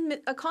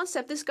a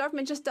concept this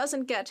government just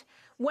doesn't get.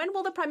 When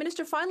will the Prime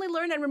Minister finally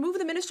learn and remove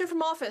the minister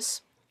from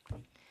office?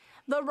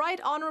 The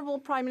Right Honourable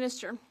Prime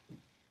Minister.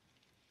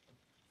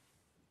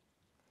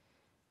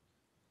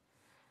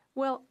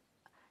 Well,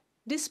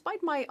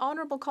 despite my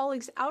honourable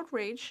colleague's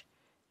outrage,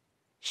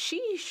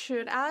 she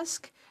should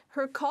ask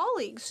her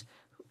colleagues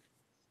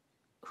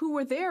who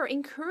were there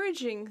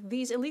encouraging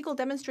these illegal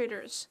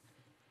demonstrators.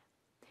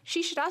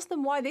 She should ask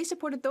them why they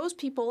supported those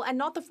people and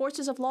not the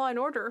forces of law and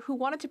order who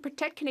wanted to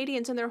protect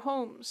Canadians in their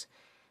homes,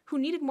 who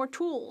needed more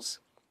tools.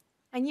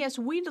 And yes,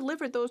 we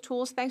delivered those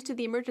tools thanks to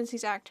the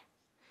Emergencies Act.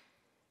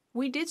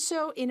 We did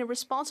so in a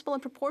responsible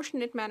and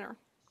proportionate manner,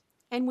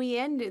 and we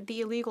ended the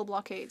illegal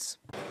blockades.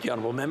 The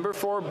Honourable Member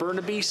for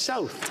Burnaby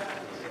South.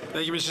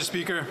 Thank you, Mr.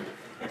 Speaker.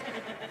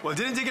 Well, it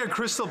didn't take a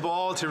crystal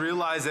ball to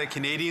realize that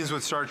Canadians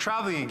would start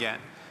traveling again.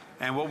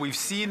 And what we've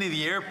seen in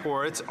the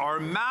airports are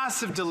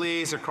massive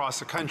delays across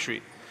the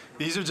country.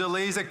 These are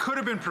delays that could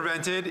have been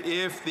prevented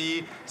if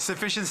the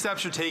sufficient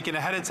steps are taken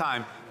ahead of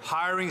time.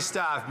 Hiring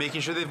staff,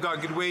 making sure they've got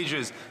good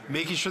wages,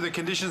 making sure the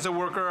conditions of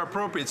work are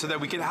appropriate so that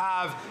we can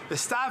have the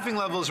staffing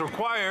levels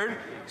required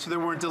so there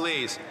weren't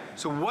delays.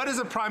 So what is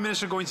the Prime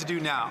Minister going to do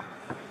now?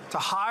 To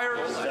hire,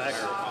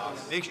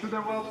 make sure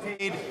they're well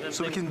paid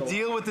so we can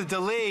deal with the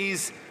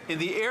delays in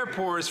the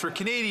airports for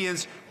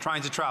Canadians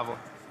trying to travel.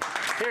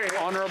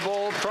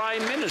 Honourable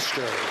Prime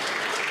Minister.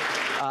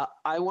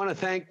 I want to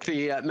thank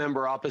the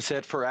member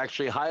opposite for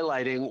actually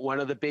highlighting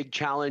one of the big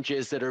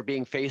challenges that are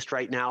being faced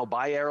right now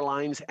by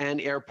airlines and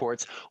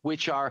airports,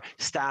 which are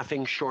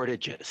staffing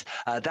shortages.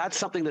 That's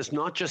something that's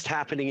not just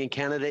happening in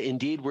Canada.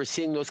 Indeed, we're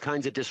seeing those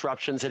kinds of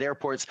disruptions at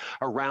airports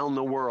around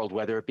the world,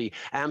 whether it be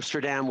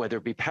Amsterdam, whether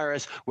it be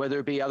Paris, whether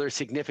it be other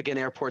significant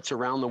airports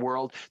around the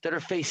world that are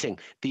facing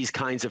these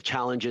kinds of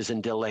challenges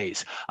and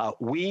delays.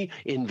 We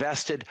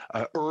invested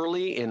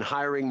early in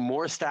hiring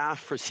more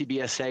staff for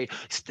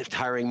CBSA,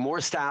 hiring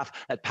more staff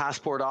at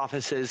passport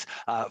offices.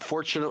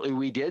 Fortunately,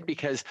 we did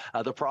because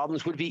the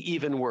problems would be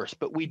even worse.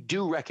 But we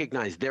do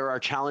recognize there are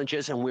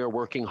challenges, and we are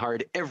working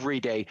hard every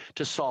day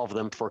to solve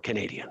them for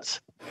Canadians.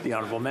 The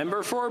Honourable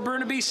Member for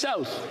Burnaby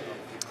South.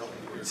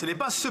 It's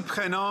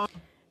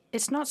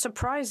not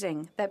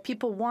surprising that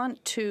people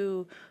want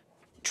to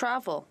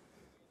travel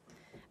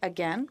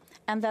again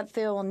and that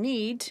they'll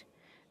need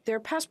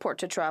their passport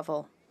to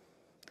travel.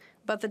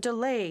 But the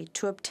delay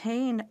to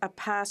obtain a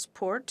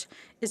passport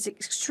is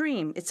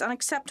extreme. It's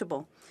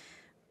unacceptable.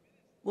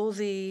 Will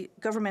the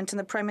government and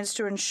the Prime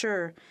Minister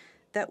ensure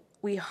that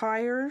we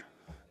hire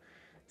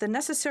the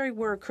necessary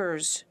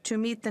workers to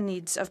meet the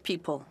needs of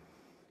people.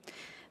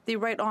 The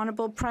Right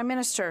Honourable Prime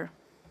Minister.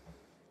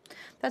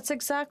 That's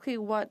exactly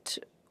what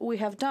we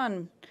have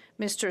done,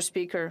 Mr.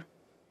 Speaker.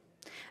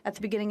 At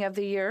the beginning of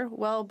the year,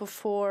 well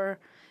before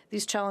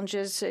these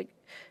challenges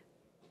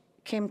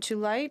came to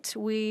light,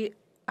 we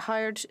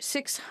hired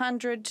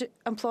 600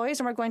 employees,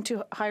 and we're going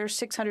to hire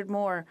 600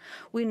 more.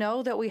 We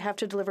know that we have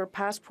to deliver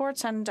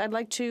passports, and I'd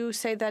like to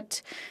say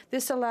that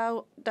this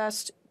allowed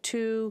us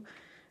to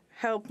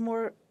help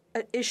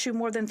issue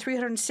more than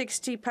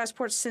 360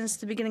 passports since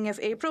the beginning of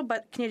April,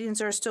 but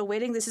Canadians are still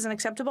waiting. This is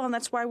unacceptable, and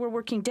that's why we're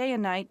working day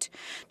and night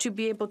to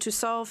be able to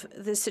solve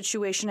this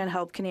situation and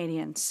help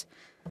Canadians.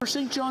 For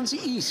St. John's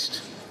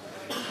East.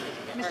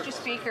 Mr.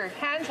 Speaker,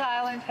 Hans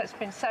Island has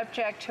been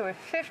subject to a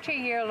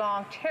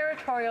 50-year-long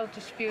territorial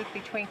dispute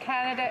between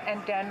Canada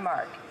and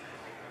Denmark.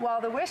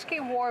 While the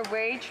Whiskey War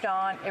raged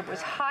on, it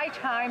was high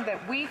time that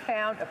we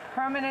found a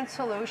permanent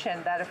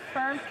solution that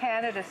affirmed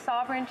Canada's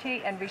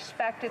sovereignty and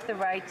respected the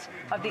rights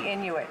of the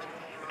Inuit.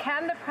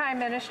 Can the Prime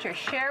Minister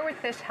share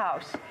with this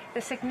House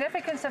the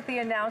significance of the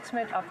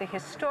announcement of the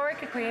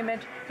historic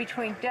agreement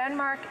between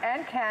Denmark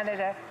and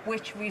Canada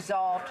which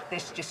resolved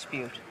this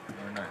dispute?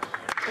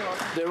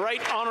 The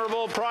Right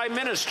Honourable Prime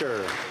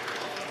Minister.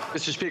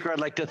 Mr. Speaker, I'd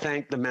like to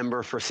thank the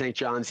member for St.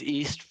 John's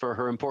East for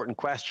her important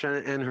question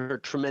and her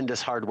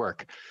tremendous hard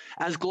work.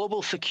 As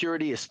global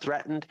security is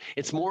threatened,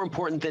 it's more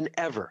important than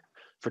ever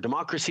for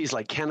democracies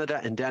like Canada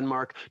and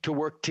Denmark to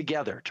work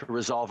together to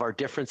resolve our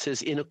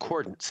differences in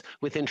accordance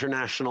with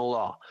international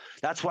law.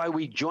 That's why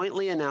we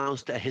jointly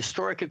announced a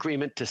historic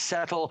agreement to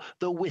settle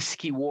the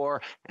Whiskey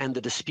War and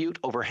the dispute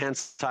over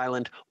Hans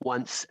Island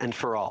once and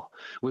for all.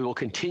 We will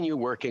continue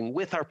working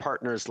with our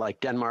partners like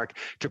Denmark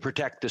to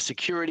protect the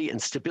security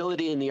and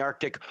stability in the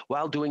Arctic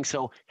while doing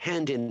so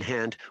hand in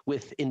hand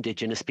with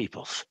Indigenous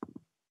peoples.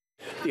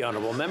 The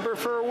Honourable Member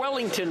for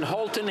Wellington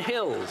Halton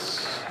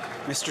Hills.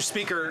 Mr.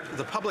 Speaker,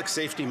 the Public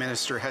Safety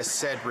Minister has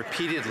said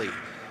repeatedly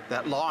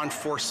that law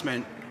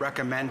enforcement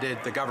recommended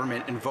the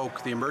government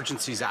invoke the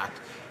Emergencies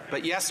Act.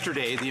 But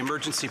yesterday, the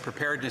Emergency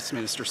Preparedness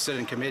Minister said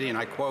in committee, and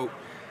I quote,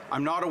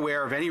 "I'm not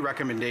aware of any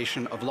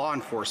recommendation of law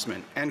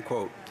enforcement," end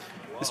quote.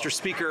 Mr.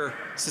 Speaker,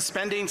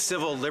 suspending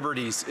civil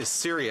liberties is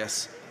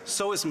serious,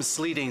 so is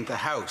misleading the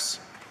House.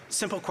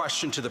 Simple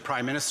question to the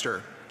Prime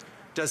Minister.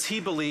 Does he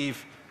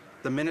believe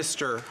the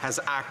Minister has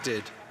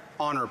acted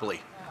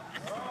honourably?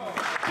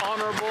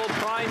 Honourable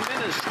Prime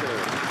Minister.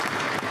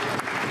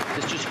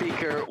 Mr.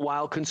 Speaker,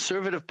 while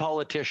Conservative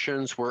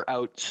politicians were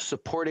out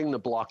supporting the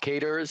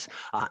blockaders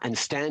and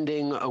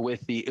standing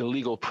with the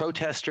illegal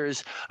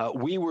protesters,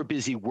 we were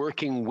busy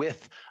working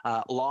with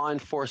law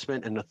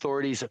enforcement and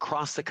authorities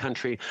across the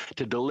country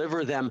to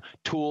deliver them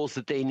tools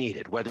that they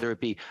needed, whether it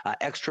be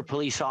extra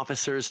police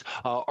officers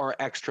or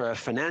extra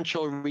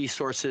financial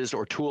resources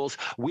or tools.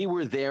 We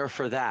were there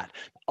for that.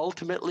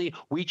 Ultimately,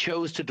 we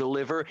chose to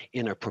deliver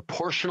in a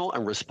proportional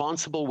and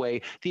responsible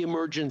way the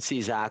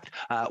Emergencies Act,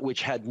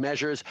 which had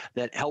measures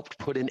that helped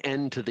put an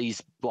end to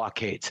these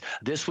blockades.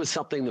 This was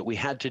something that we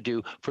had to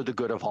do for the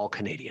good of all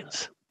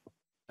Canadians.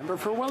 Member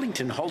for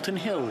Wellington Halton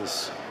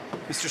Hills.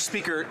 Mr.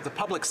 Speaker, the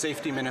Public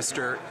Safety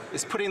Minister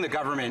is putting the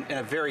government in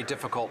a very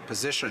difficult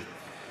position.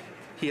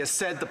 He has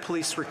said the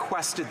police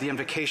requested the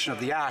invocation of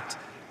the Act.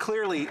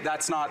 Clearly,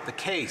 that's not the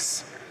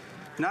case.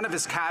 None of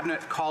his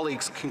cabinet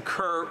colleagues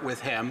concur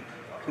with him.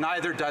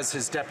 Neither does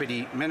his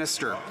deputy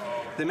minister.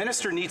 The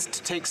minister needs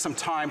to take some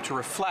time to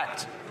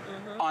reflect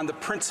on the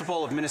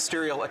principle of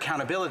ministerial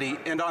accountability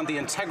and on the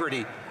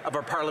integrity of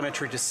our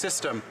parliamentary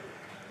system,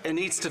 and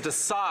needs to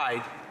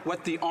decide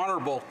what the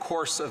honourable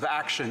course of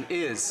action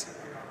is.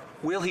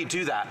 Will he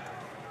do that?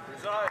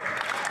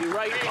 The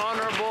Right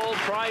Honourable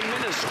Prime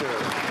Minister.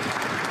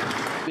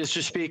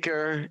 Mr.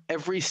 Speaker,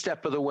 every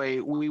step of the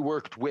way we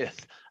worked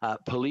with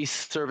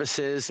police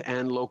services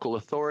and local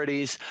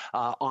authorities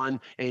on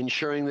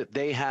ensuring that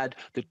they had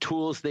the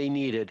tools they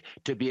needed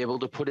to be able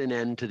to put an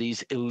end to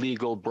these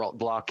illegal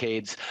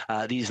blockades,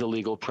 these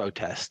illegal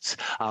protests.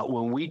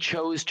 When we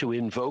chose to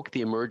invoke the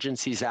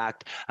Emergencies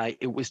Act,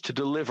 it was to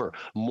deliver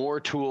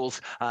more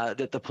tools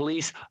that the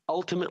police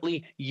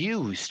ultimately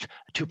used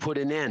to put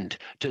an end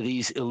to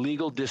these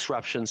illegal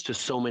disruptions to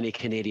so many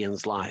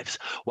Canadians' lives.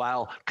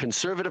 While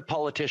Conservative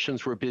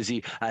politicians were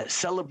busy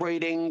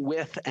celebrating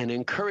with and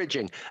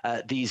encouraging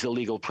these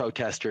illegal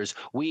protesters,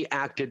 we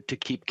acted to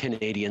keep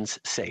Canadians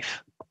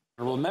safe.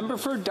 Honourable Member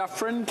for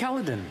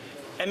Dufferin-Caledon.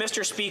 And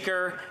Mr.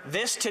 Speaker,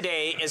 this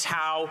today is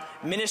how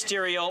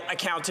ministerial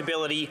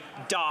accountability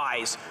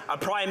dies. A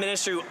Prime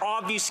Minister who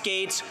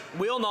obfuscates,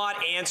 will not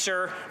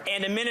answer,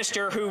 and a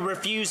minister who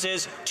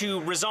refuses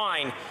to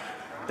resign.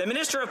 The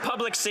Minister of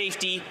Public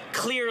Safety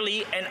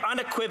clearly and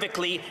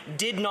unequivocally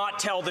did not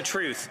tell the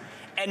truth.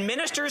 And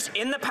ministers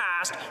in the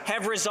past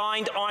have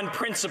resigned on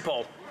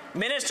principle.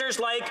 Ministers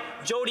like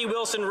Jody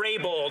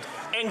Wilson-Raybould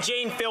and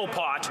Jane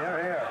Philpott.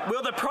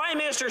 Will the Prime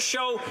Minister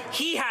show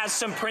he has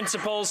some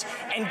principles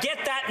and get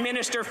that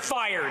minister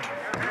fired?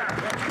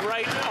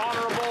 Right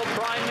Honourable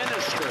Prime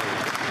Minister.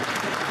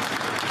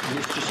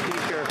 Mr.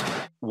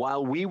 Speaker,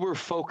 while we were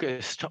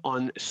focused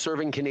on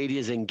serving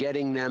Canadians and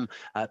getting them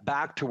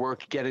back to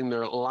work, getting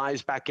their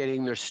lives back,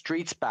 getting their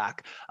streets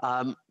back,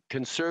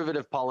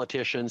 Conservative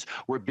politicians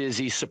were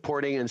busy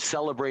supporting and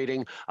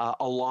celebrating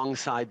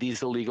alongside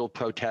these illegal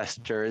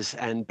protesters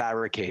and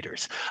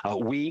barricaders.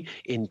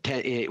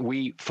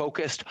 We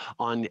focused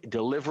on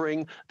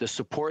delivering the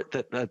support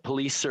that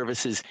police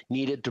services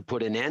needed to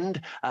put an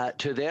end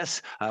to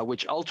this,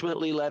 which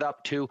ultimately led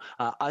up to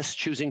us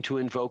choosing to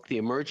invoke the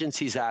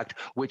Emergencies Act,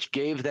 which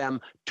gave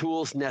them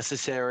tools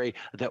necessary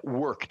that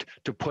worked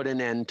to put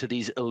an end to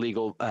these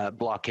illegal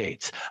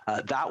blockades.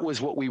 That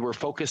was what we were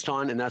focused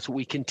on, and that's what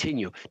we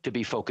continue to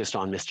be focused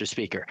on, Mr.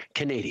 Speaker.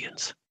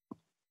 Canadians.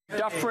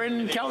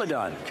 Dufferin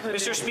Caledon.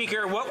 Mr.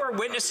 Speaker, what we're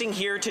witnessing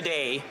here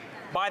today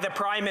by the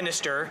Prime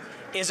Minister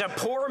is a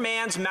poor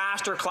man's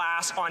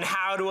masterclass on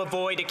how to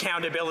avoid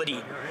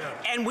accountability.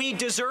 And we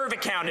deserve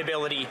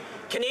accountability.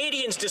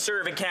 Canadians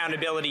deserve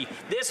accountability.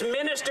 This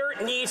minister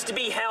needs to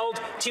be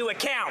held to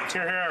account.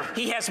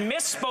 He has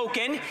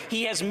misspoken,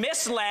 he has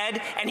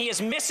misled, and he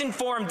has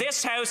misinformed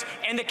this House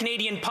and the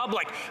Canadian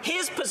public.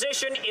 His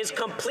position is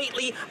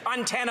completely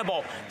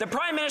untenable. The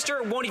Prime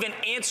Minister won't even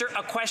answer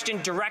a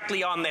question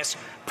directly on this.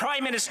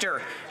 Prime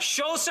Minister,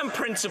 show some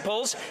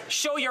principles,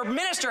 show your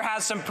minister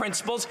has some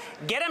principles,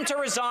 get him to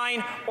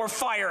resign or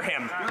fire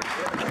him.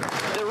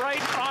 The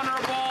Right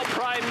Honourable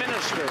Prime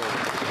Minister.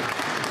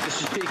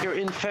 Mr. Speaker,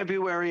 in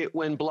February,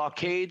 when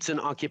blockades and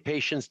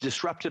occupations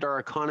disrupted our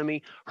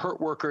economy, hurt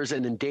workers,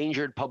 and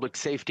endangered public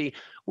safety,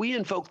 we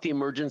invoked the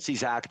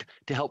Emergencies Act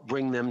to help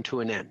bring them to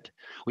an end.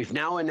 We've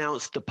now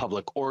announced the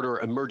Public Order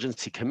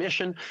Emergency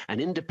Commission, an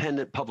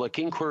independent public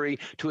inquiry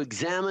to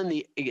examine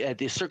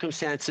the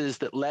circumstances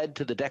that led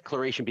to the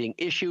declaration being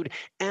issued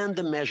and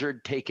the measure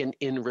taken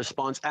in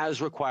response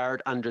as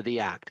required under the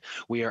Act.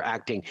 We are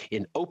acting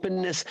in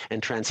openness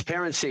and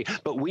transparency,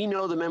 but we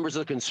know the members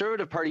of the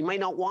Conservative Party might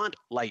not want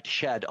light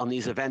shed on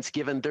these events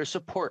given their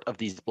support of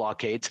these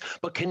blockades,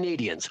 but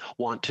Canadians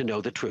want to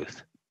know the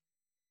truth.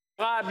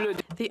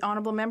 The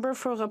Honourable Member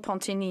for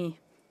Repentigny.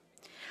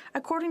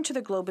 According to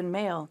the Globe and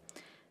Mail,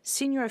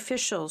 senior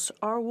officials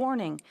are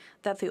warning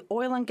that the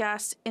oil and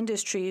gas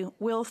industry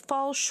will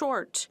fall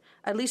short,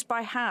 at least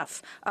by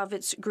half, of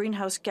its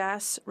greenhouse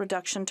gas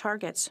reduction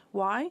targets.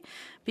 Why?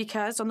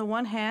 Because, on the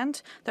one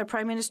hand, the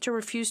Prime Minister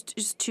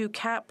refused to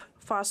cap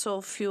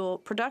fossil fuel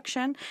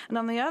production, and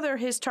on the other,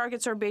 his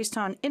targets are based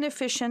on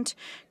inefficient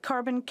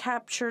carbon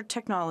capture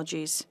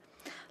technologies.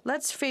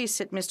 Let's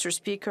face it, Mr.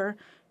 Speaker,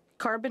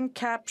 carbon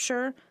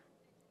capture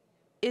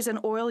is an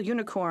oil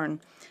unicorn.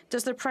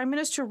 Does the Prime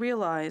Minister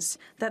realize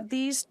that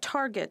these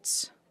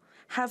targets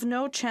have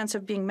no chance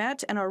of being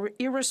met and are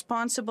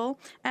irresponsible,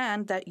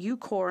 and that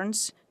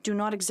unicorns do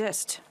not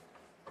exist?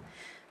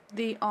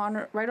 The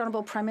Right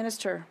Honourable Prime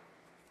Minister.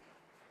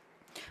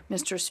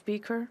 Mr.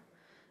 Speaker,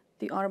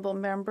 the Honourable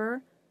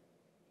Member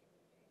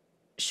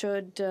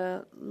should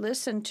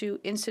listen to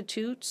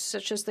institutes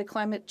such as the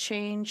Climate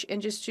Change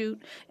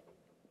Institute,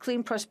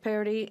 Clean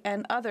Prosperity,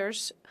 and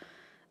others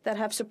that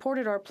have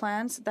supported our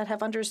plans, that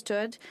have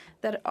understood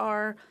that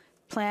our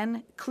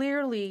plan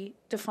clearly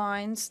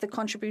defines the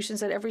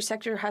contributions that every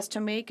sector has to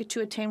make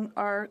to attain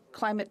our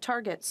climate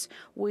targets.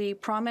 We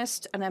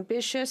promised an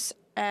ambitious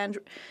and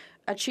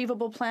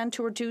achievable plan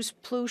to reduce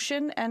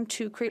pollution and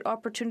to create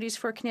opportunities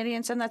for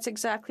Canadians, and that's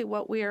exactly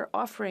what we are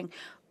offering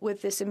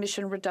with this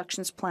emission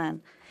reductions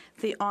plan.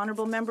 The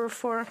Honourable Member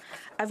for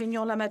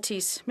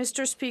Avignon-La-Matisse.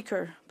 Mr.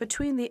 Speaker,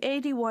 between the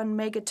 81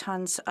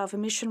 megatons of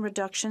emission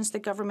reductions the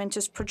government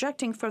is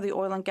projecting for the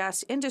oil and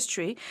gas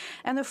industry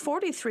and the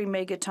 43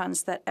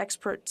 megatons that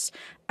experts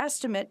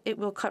estimate it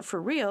will cut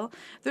for real,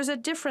 there's a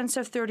difference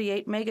of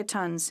 38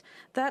 megatons.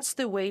 That's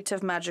the weight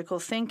of magical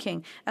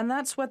thinking, and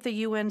that's what the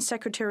UN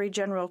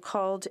Secretary-General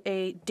called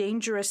a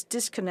dangerous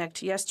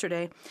disconnect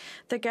yesterday.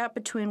 The gap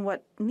between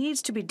what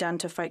needs to be done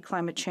to fight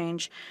climate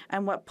change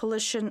and what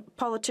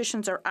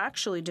politicians are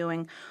actually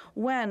doing.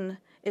 When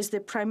is the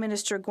Prime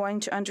Minister going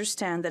to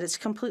understand that it's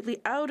completely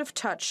out of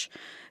touch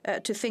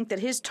to think that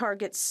his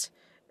targets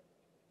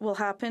will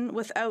happen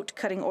without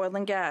cutting oil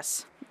and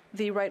gas?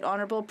 The Right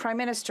Honourable Prime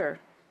Minister.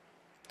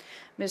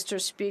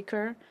 Mr.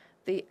 Speaker,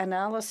 the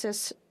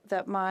analysis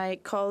that my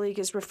colleague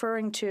is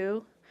referring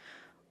to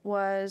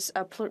was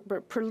a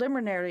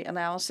preliminary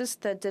analysis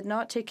that did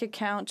not take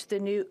account the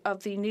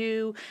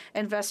new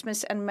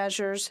investments and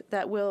measures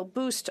that will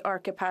boost our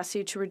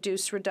capacity to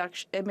reduce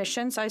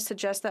emissions. I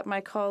suggest that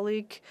my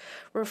colleague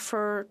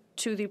refer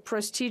to the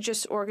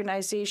prestigious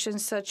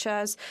organizations such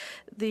as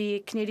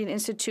the Canadian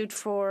Institute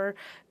for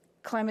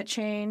Climate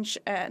Change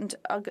and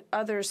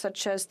others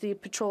such as the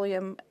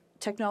Petroleum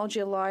Technology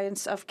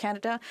Alliance of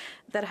Canada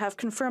that have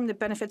confirmed the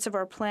benefits of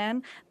our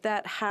plan,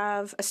 that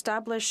have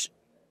established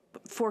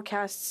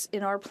forecasts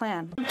in our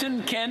plan.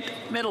 Kent,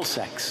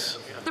 Middlesex.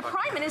 The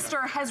Prime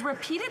Minister has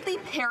repeatedly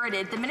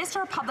parroted the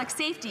Minister of Public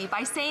Safety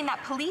by saying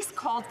that police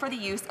called for the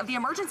use of the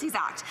Emergencies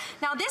Act.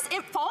 Now, this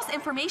false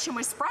information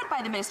was spread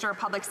by the Minister of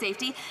Public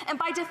Safety, and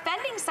by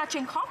defending such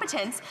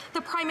incompetence,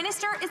 the Prime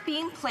Minister is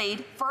being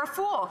played for a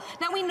fool.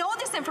 Now, we know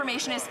this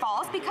information is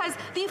false because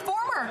the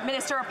former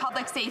Minister of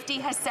Public Safety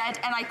has said,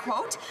 and I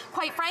quote,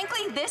 "Quite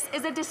frankly, this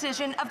is a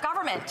decision of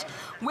government."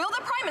 Will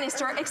the Prime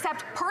Minister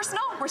accept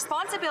personal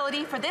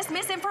responsibility for this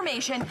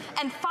misinformation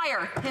and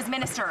fire his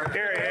minister?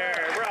 Here,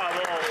 here,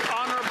 bravo.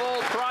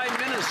 Honourable Prime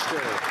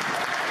Minister.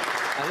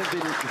 I have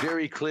been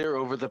very clear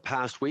over the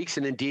past weeks,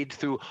 and indeed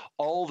through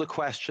all the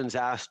questions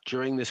asked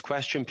during this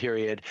question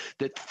period,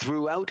 that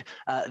throughout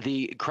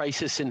the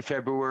crisis in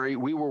February,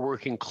 we were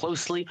working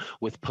closely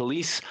with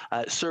police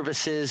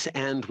services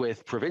and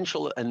with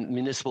provincial and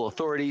municipal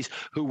authorities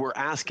who were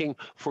asking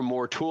for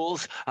more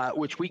tools,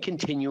 which we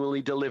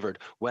continually delivered,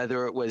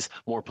 whether it was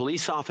more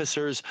police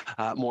officers,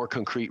 more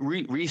concrete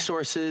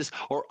resources,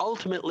 or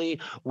ultimately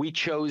we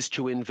chose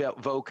to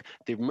invoke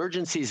the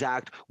Emergencies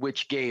Act,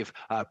 which gave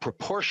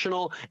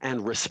proportional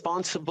and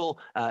responsible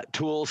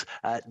tools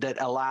that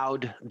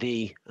allowed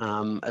the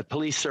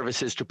police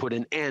services to put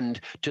an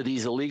end to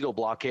these illegal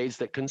blockades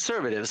that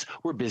Conservatives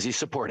were busy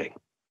supporting.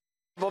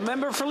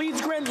 Member for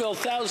Leeds Grenville,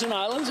 Thousand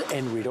Islands,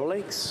 and Rideau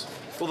Lakes.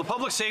 Well, the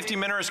public safety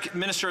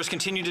minister has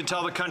continued to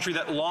tell the country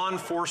that law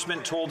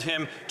enforcement told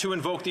him to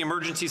invoke the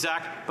Emergencies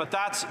Act, but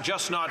that's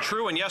just not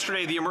true. And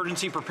yesterday, the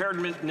emergency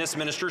preparedness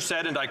minister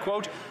said, and I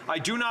quote, "I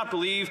do not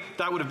believe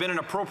that would have been an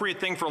appropriate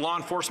thing for law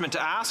enforcement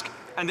to ask,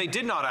 and they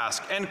did not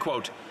ask," end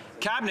quote.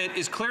 Cabinet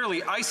is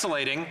clearly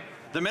isolating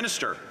the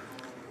minister.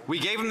 We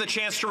gave him the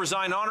chance to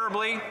resign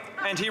honorably,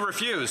 and he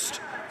refused.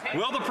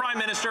 Will the Prime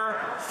Minister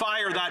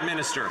fire that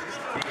minister?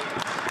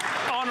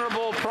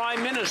 Honourable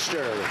Prime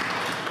Minister.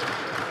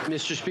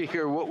 Mr.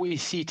 Speaker, what we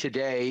see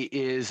today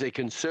is a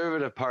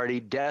Conservative Party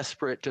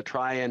desperate to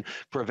try and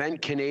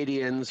prevent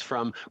Canadians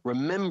from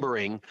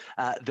remembering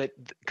that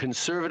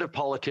Conservative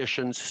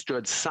politicians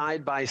stood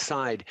side by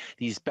side,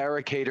 these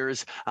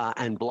barricaders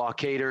and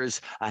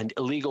blockaders and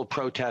illegal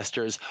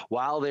protesters,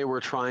 while they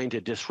were trying to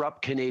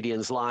disrupt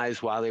Canadians'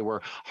 lives, while they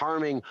were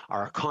harming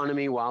our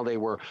economy, while they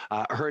were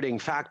hurting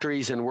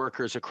factories and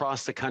workers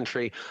across the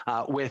country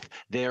with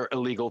their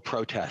illegal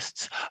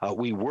protests.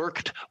 We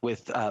worked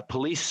with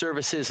police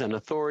services and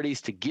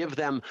authorities to give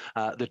them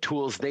the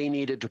tools they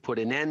needed to put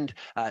an end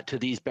to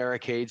these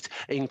barricades,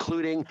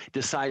 including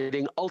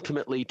deciding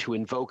ultimately to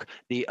invoke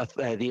the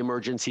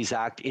Emergencies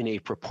Act in a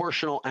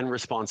proportional and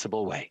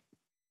responsible way.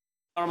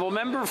 Honourable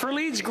Member for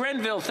Leeds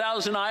Grenville,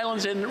 Thousand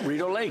Islands, and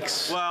Rideau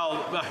Lakes.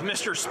 Well,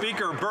 Mr.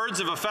 Speaker, birds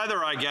of a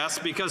feather, I guess,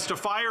 because to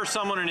fire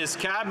someone in his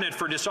cabinet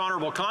for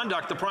dishonourable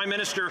conduct, the Prime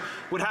Minister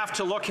would have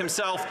to look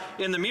himself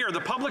in the mirror.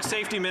 The Public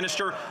Safety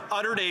Minister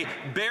uttered a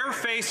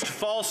barefaced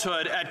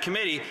falsehood at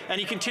committee, and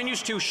he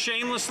continues to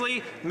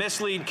shamelessly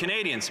mislead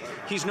Canadians.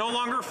 He's no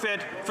longer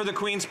fit for the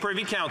Queen's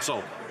Privy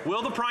Council.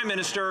 Will the Prime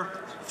Minister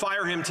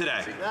fire him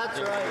today? That's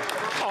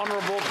right.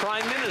 Honourable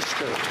Prime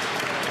Minister.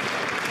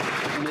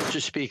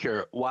 Mr.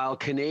 Speaker, while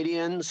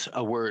Canadians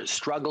were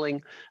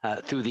struggling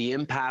through the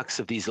impacts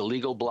of these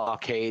illegal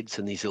blockades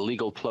and these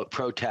illegal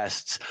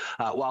protests,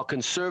 while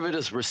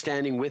Conservatives were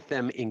standing with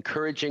them,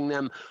 encouraging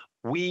them,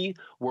 we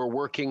were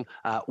working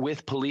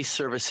with police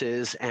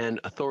services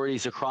and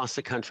authorities across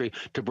the country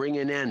to bring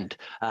an end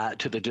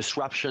to the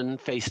disruption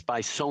faced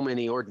by so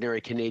many ordinary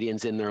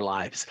Canadians in their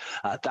lives.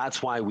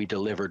 That's why we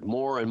delivered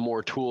more and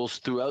more tools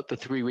throughout the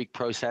 3-week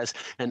process,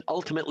 and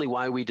ultimately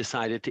why we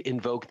decided to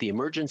invoke the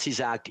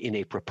Emergencies Act in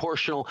a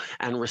proportional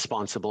and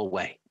responsible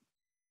way.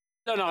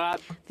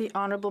 The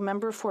Honourable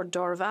Member for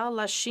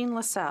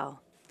Dorval-Lachine-LaSalle.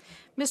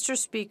 Mr.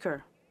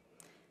 Speaker,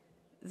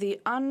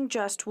 the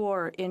unjust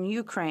war in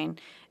Ukraine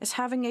is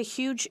having a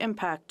huge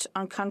impact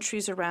on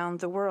countries around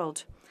the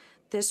world.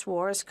 This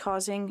war is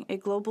causing a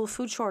global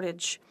food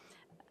shortage.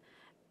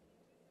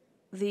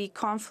 The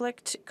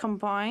conflict,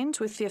 combined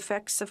with the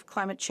effects of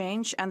climate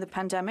change and the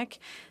pandemic,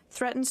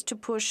 threatens to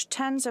push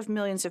tens of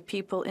millions of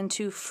people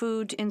into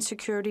food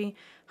insecurity,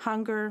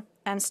 hunger,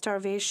 and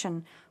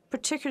starvation,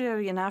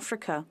 particularly in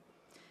Africa.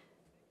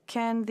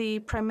 Can the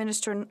Prime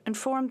Minister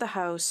inform the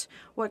House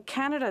what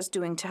Canada is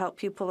doing to help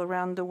people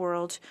around the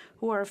world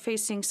who are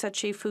facing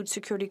such a food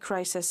security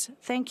crisis?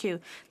 Thank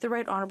you. The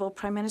Right Honourable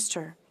Prime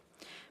Minister.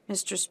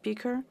 Mr.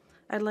 Speaker,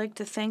 I'd like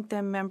to thank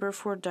the member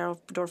for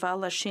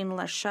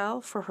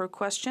Dorval-Lachine-LaSalle for her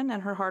question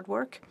and her hard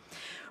work.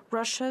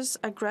 Russia's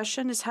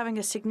aggression is having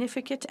a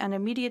significant and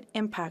immediate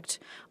impact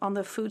on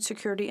the food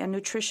security and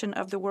nutrition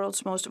of the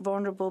world's most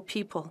vulnerable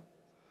people.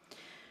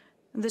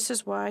 This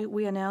is why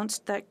we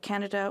announced that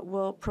Canada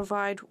will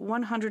provide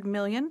 $100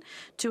 million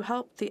to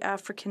help the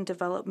African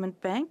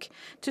Development Bank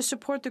to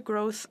support the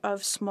growth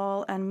of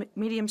small and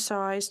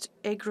medium-sized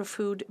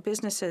agri-food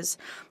businesses.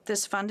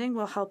 This funding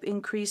will help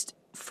increase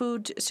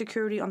food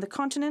security on the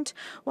continent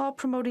while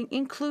promoting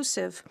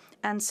inclusive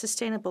and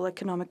sustainable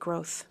economic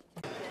growth.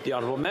 The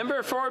honourable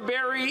member for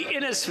Barrie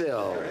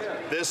Innisfil.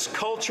 This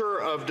culture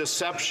of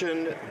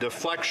deception,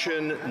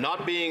 deflection,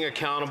 not being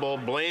accountable,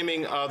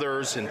 blaming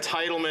others,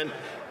 entitlement,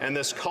 and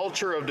this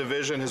culture of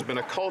division has been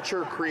a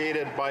culture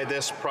created by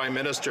this Prime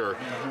Minister.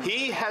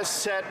 He has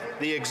set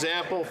the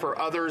example for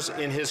others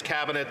in his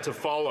cabinet to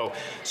follow.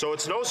 So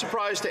it's no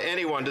surprise to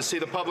anyone to see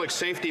the Public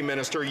Safety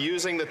Minister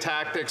using the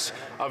tactics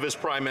of his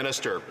Prime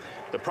Minister.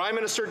 The Prime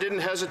Minister didn't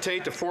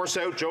hesitate to force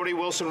out Jody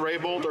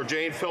Wilson-Raybould or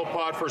Jane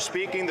Philpott for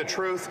speaking the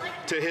truth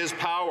to his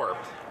power.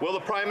 Will the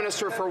Prime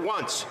Minister, for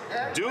once,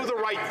 do the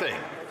right thing,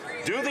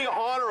 do the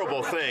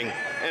honourable thing,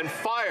 and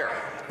fire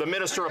the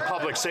Minister of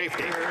Public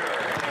Safety?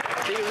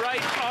 The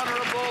Right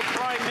Honourable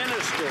Prime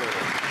Minister.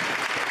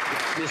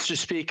 Mr.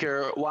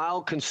 Speaker,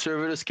 while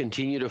Conservatives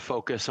continue to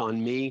focus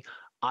on me,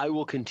 I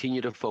will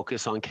continue to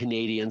focus on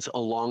Canadians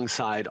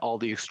alongside all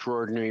the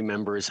extraordinary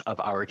members of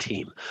our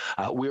team.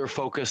 We are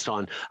focused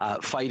on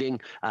fighting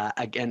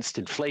against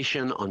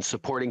inflation, on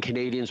supporting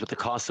Canadians with the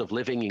cost of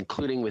living,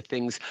 including with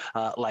things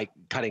like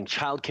cutting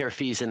childcare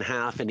fees in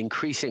half and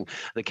increasing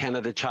the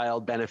Canada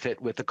Child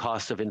Benefit with the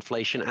cost of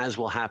inflation, as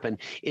will happen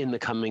in the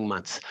coming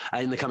months,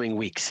 in the coming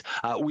weeks.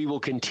 We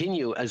will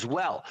continue as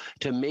well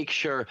to make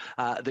sure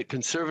that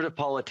Conservative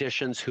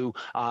politicians who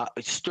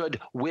stood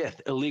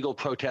with illegal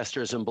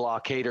protesters and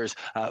blockaders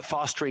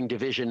fostering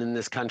division in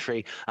this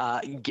country,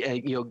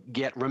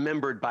 get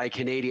remembered by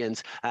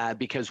Canadians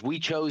because we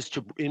chose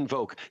to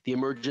invoke the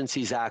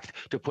Emergencies Act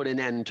to put an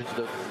end to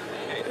the.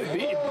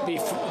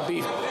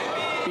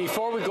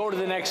 Before we go to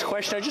the next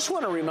question, I just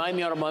want to remind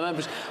the honourable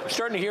members, I'm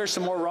starting to hear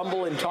some more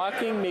rumble and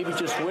talking. Maybe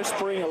just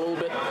whispering a little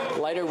bit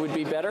lighter would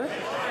be better.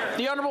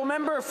 The honourable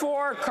member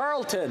for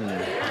Carleton.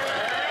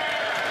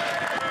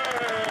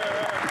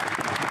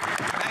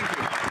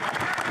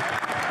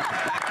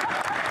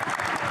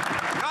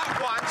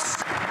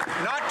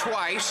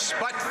 Twice,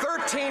 but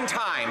 13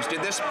 times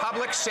did this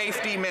public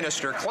safety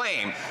minister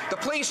claim the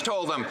police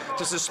told him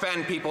to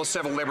suspend people's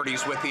civil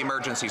liberties with the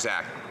Emergencies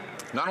Act.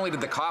 Not only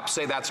did the cops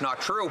say that's not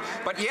true,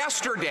 but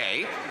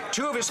yesterday,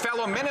 two of his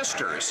fellow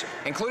ministers,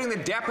 including the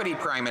Deputy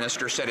Prime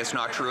Minister, said it's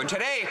not true. And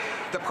today,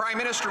 the Prime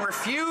Minister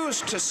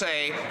refused to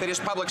say that his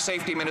public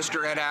safety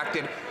minister had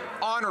acted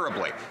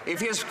honorably. If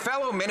his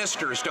fellow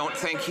ministers don't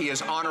think he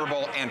is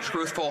honorable and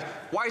truthful,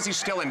 why is he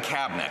still in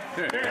cabinet?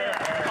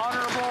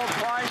 Honorable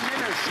Prime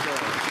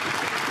Minister.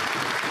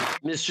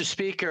 Mr.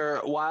 Speaker,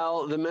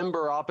 while the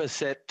member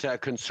opposite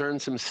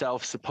concerns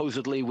himself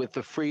supposedly with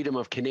the freedom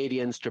of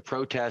Canadians to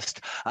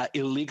protest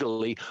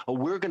illegally,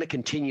 we're going to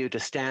continue to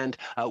stand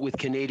with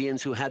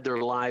Canadians who had their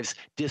lives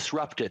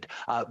disrupted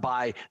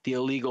by the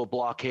illegal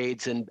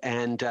blockades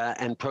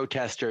and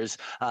protesters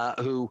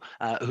who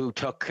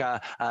took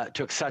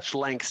such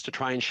lengths to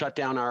try and shut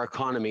down our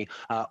economy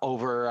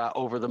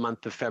over the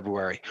month of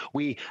February.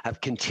 We have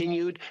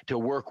continued to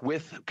work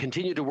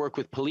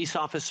with police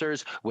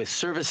officers, with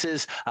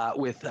services,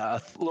 with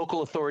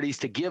local authorities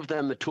to give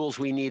them the tools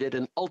we needed,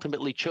 and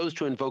ultimately chose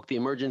to invoke the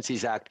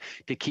Emergencies Act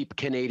to keep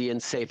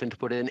Canadians safe and to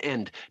put an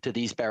end to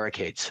these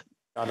barricades.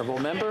 Honourable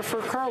member for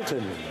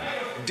Carleton.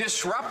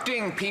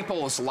 Disrupting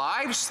people's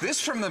lives?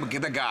 This from the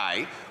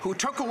guy who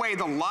took away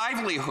the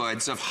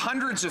livelihoods of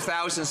hundreds of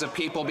thousands of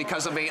people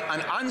because of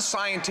an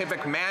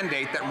unscientific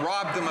mandate that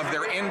robbed them of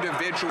their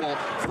individual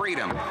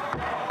freedom.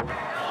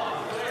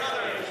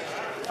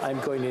 I'm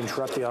going to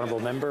interrupt the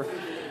honourable member.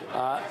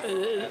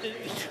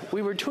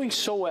 We were doing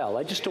so well.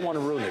 I just don't want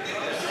to ruin it.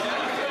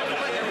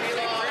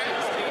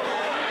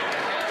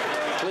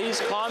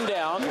 Please calm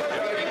down.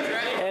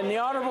 And the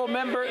honourable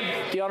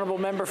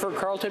member for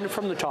Carleton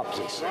from the top,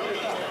 please.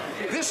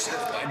 This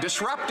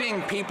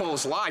disrupting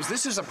people's lives,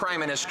 this is a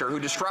Prime Minister who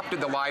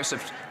disrupted the lives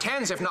of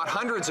tens, if not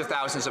hundreds of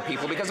thousands of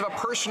people because of a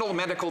personal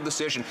medical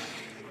decision.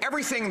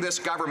 Everything this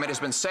government has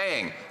been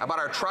saying about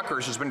our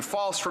truckers has been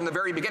false from the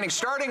very beginning,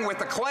 starting with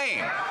the claim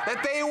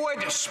that they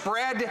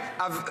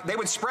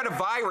would spread a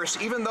virus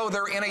even though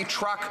they're in a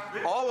truck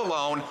all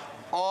alone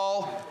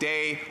all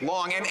day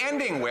long, and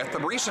ending with the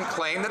recent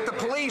claim that the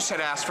police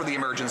had asked for the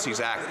Emergencies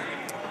Act.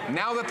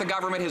 Now that the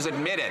government has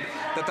admitted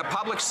that the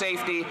public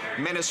safety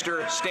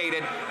minister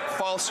stated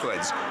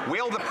falsehoods,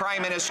 will the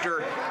Prime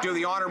Minister do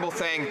the honourable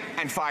thing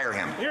and fire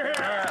him?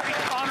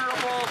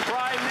 Honourable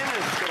Prime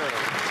Minister.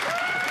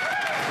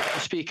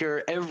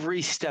 Speaker,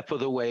 every step of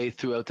the way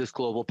throughout this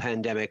global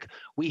pandemic,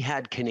 we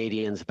had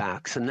Canadians'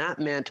 backs, and that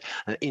meant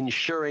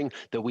ensuring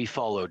that we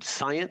followed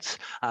science,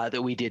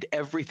 that we did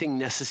everything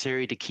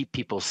necessary to keep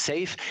people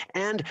safe,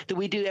 and that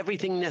we did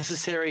everything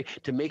necessary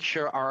to make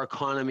sure our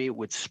economy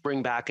would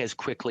spring back as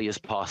quickly as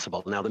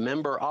possible. Now, the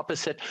member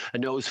opposite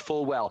knows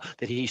full well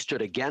that he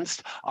stood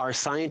against our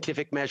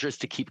scientific measures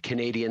to keep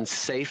Canadians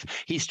safe.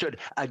 He stood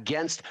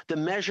against the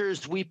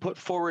measures we put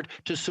forward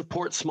to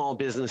support small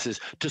businesses,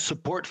 to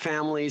support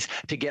families,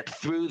 to get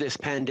through this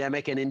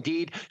pandemic, and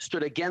indeed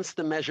stood against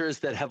the measures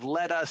that have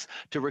led us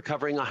to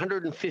recovering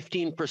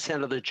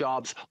 115% of the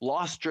jobs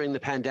lost during the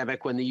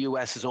pandemic when the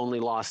U.S. has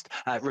only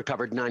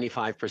recovered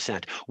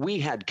 95%. We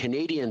had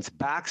Canadians'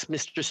 backs,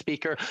 Mr.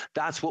 Speaker.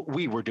 That's what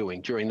we were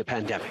doing during the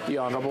pandemic. The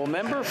honourable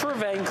member for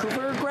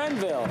Vancouver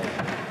Granville.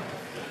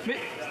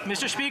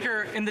 Mr.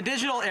 Speaker, in the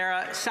digital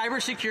era,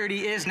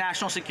 cybersecurity is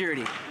national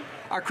security.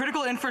 Our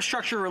critical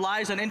infrastructure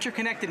relies on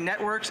interconnected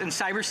networks and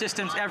cyber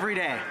systems every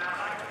day.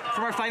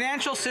 From our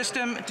financial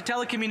system to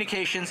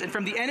telecommunications and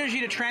from the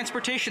energy to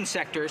transportation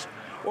sectors,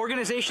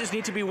 organizations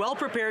need to be well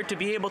prepared to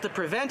be able to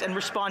prevent and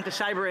respond to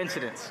cyber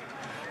incidents.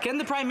 Can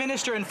the Prime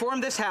Minister inform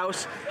this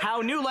House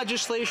how new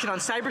legislation on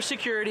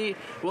cybersecurity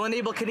will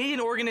enable Canadian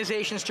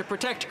organizations to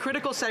protect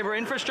critical cyber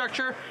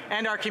infrastructure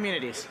and our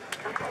communities?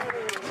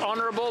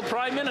 Honourable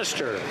Prime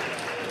Minister.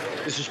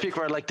 Mr.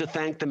 Speaker, I'd like to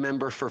thank the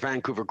member for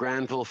Vancouver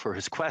Granville for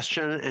his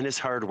question and his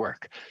hard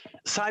work.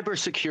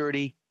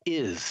 Cybersecurity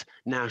is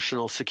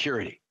national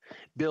security.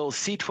 Bill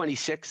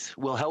C-26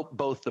 will help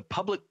both the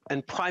public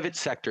and private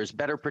sectors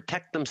better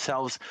protect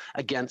themselves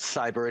against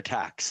cyber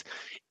attacks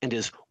and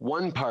is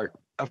one part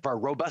of our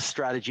robust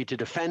strategy to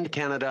defend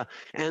Canada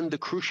and the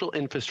crucial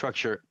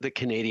infrastructure that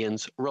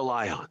Canadians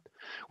rely on.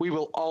 We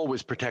will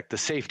always protect the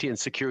safety and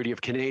security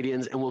of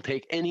Canadians and will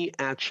take any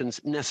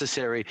actions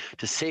necessary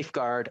to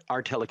safeguard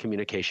our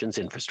telecommunications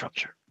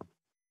infrastructure.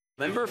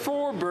 Member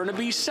for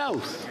Burnaby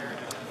South.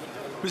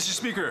 Mr.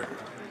 Speaker,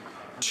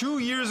 2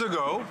 years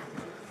ago,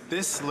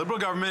 this Liberal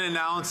government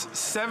announced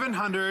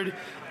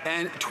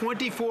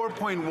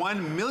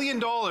 $724.1 million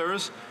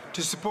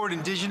to support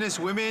Indigenous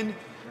women,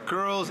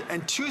 girls,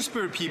 and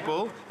Two-Spirit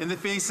people in the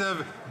face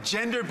of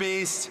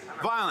gender-based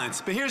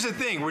violence. But here's the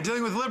thing, we're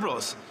dealing with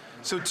Liberals.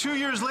 So 2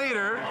 years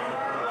later,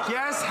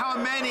 guess how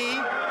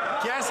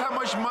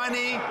much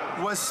money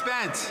was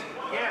spent?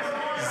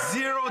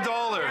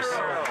 $0.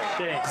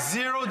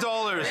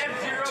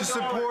 $0 to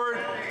support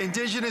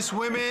Indigenous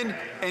women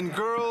and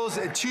girls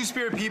and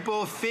Two-Spirit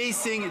people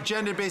facing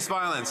gender-based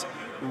violence.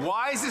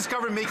 Why is this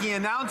government making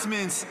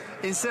announcements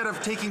instead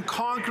of taking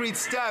concrete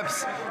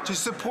steps to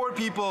support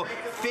people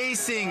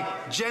facing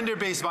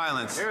gender-based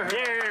violence?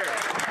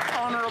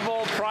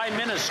 Honourable Prime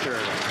Minister.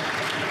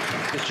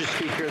 Mr.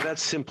 Speaker,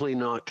 that's simply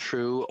not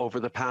true. Over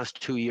the past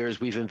 2 years,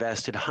 we've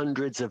invested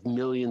hundreds of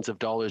millions of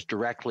dollars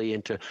directly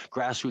into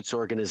grassroots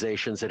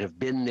organizations that have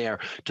been there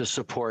to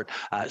support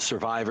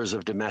survivors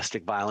of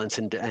domestic violence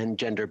and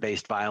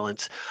gender-based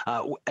violence,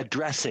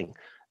 addressing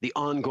the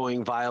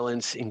ongoing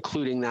violence,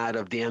 including that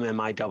of the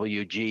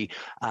MMIWG,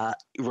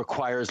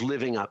 requires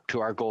living up to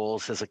our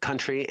goals as a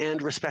country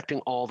and respecting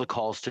all the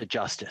calls to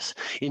justice.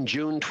 In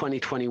June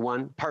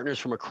 2021, partners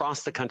from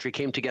across the country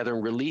came together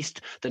and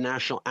released the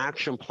National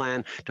Action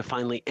Plan to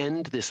finally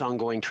end this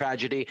ongoing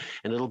tragedy,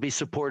 and it'll be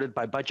supported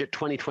by Budget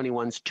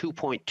 2021's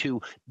 $2.2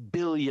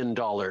 billion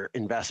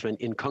investment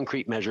in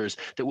concrete measures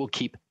that will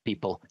keep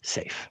people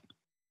safe.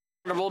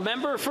 Honourable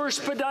Member for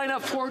Spadina,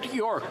 Fort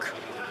York.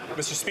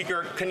 Mr.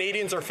 Speaker,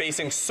 Canadians are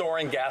facing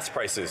soaring gas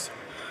prices.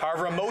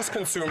 However, most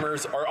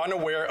consumers are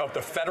unaware of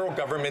the federal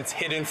government's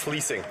hidden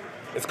fleecing.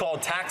 It's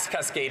called tax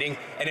cascading,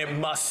 and it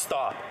must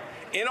stop.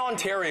 In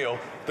Ontario,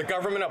 the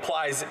government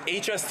applies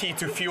HST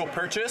to fuel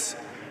purchase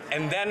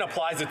and then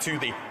applies it to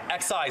the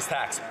excise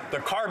tax, the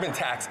carbon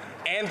tax,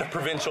 and the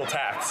provincial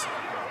tax.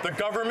 The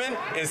government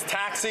is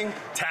taxing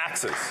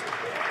taxes.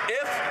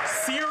 If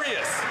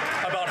serious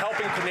about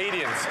helping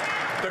Canadians,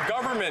 the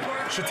government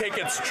should take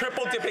its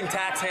triple-dipping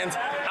tax hands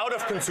out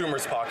of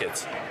consumers'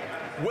 pockets.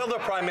 Will the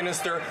Prime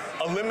Minister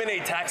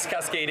eliminate tax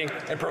cascading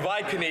and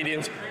provide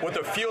Canadians with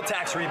a fuel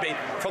tax rebate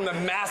from the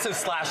massive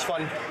slush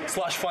fund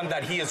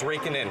that he is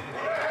raking in? The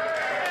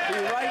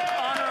Right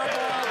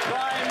Honourable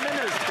Prime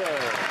Minister.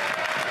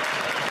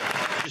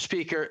 Mr.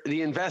 Speaker,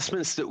 the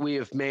investments that we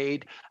have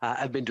made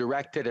have been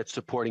directed at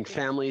supporting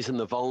families and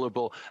the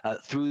vulnerable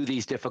through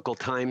these difficult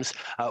times.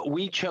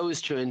 We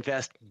chose to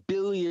invest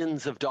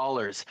billions of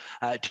dollars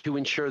to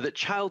ensure that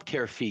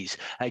childcare fees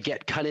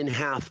get cut in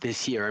half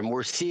this year. And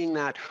we're seeing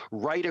that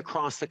right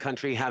across the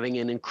country, having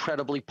an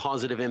incredibly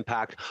positive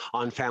impact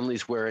on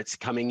families where it's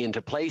coming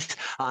into place.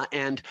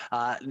 And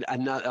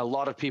a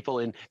lot of people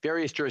in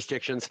various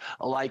jurisdictions,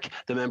 like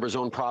the member's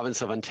own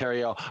province of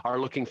Ontario, are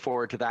looking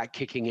forward to that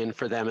kicking in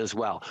for them as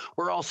well.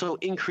 We're also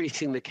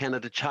increasing the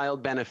Canada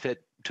Child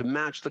Benefit to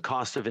match the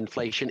cost of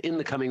inflation in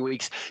the coming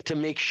weeks to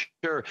make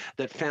sure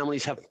that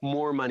families have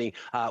more money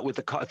for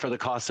the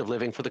cost of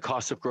living, for the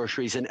cost of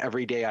groceries and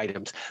everyday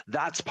items.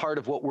 That's part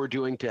of what we're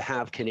doing to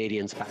have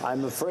Canadians back.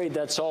 I'm afraid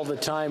that's all the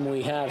time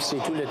we have. C'est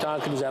tout le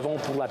temps que nous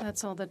avons pour la...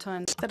 That's all the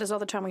time. That is all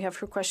the time we have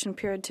for question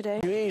period today.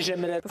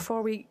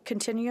 Before we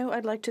continue,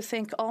 I'd like to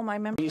thank all my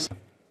members.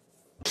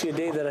 It's a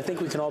day that I think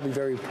we can all be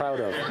very proud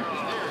of.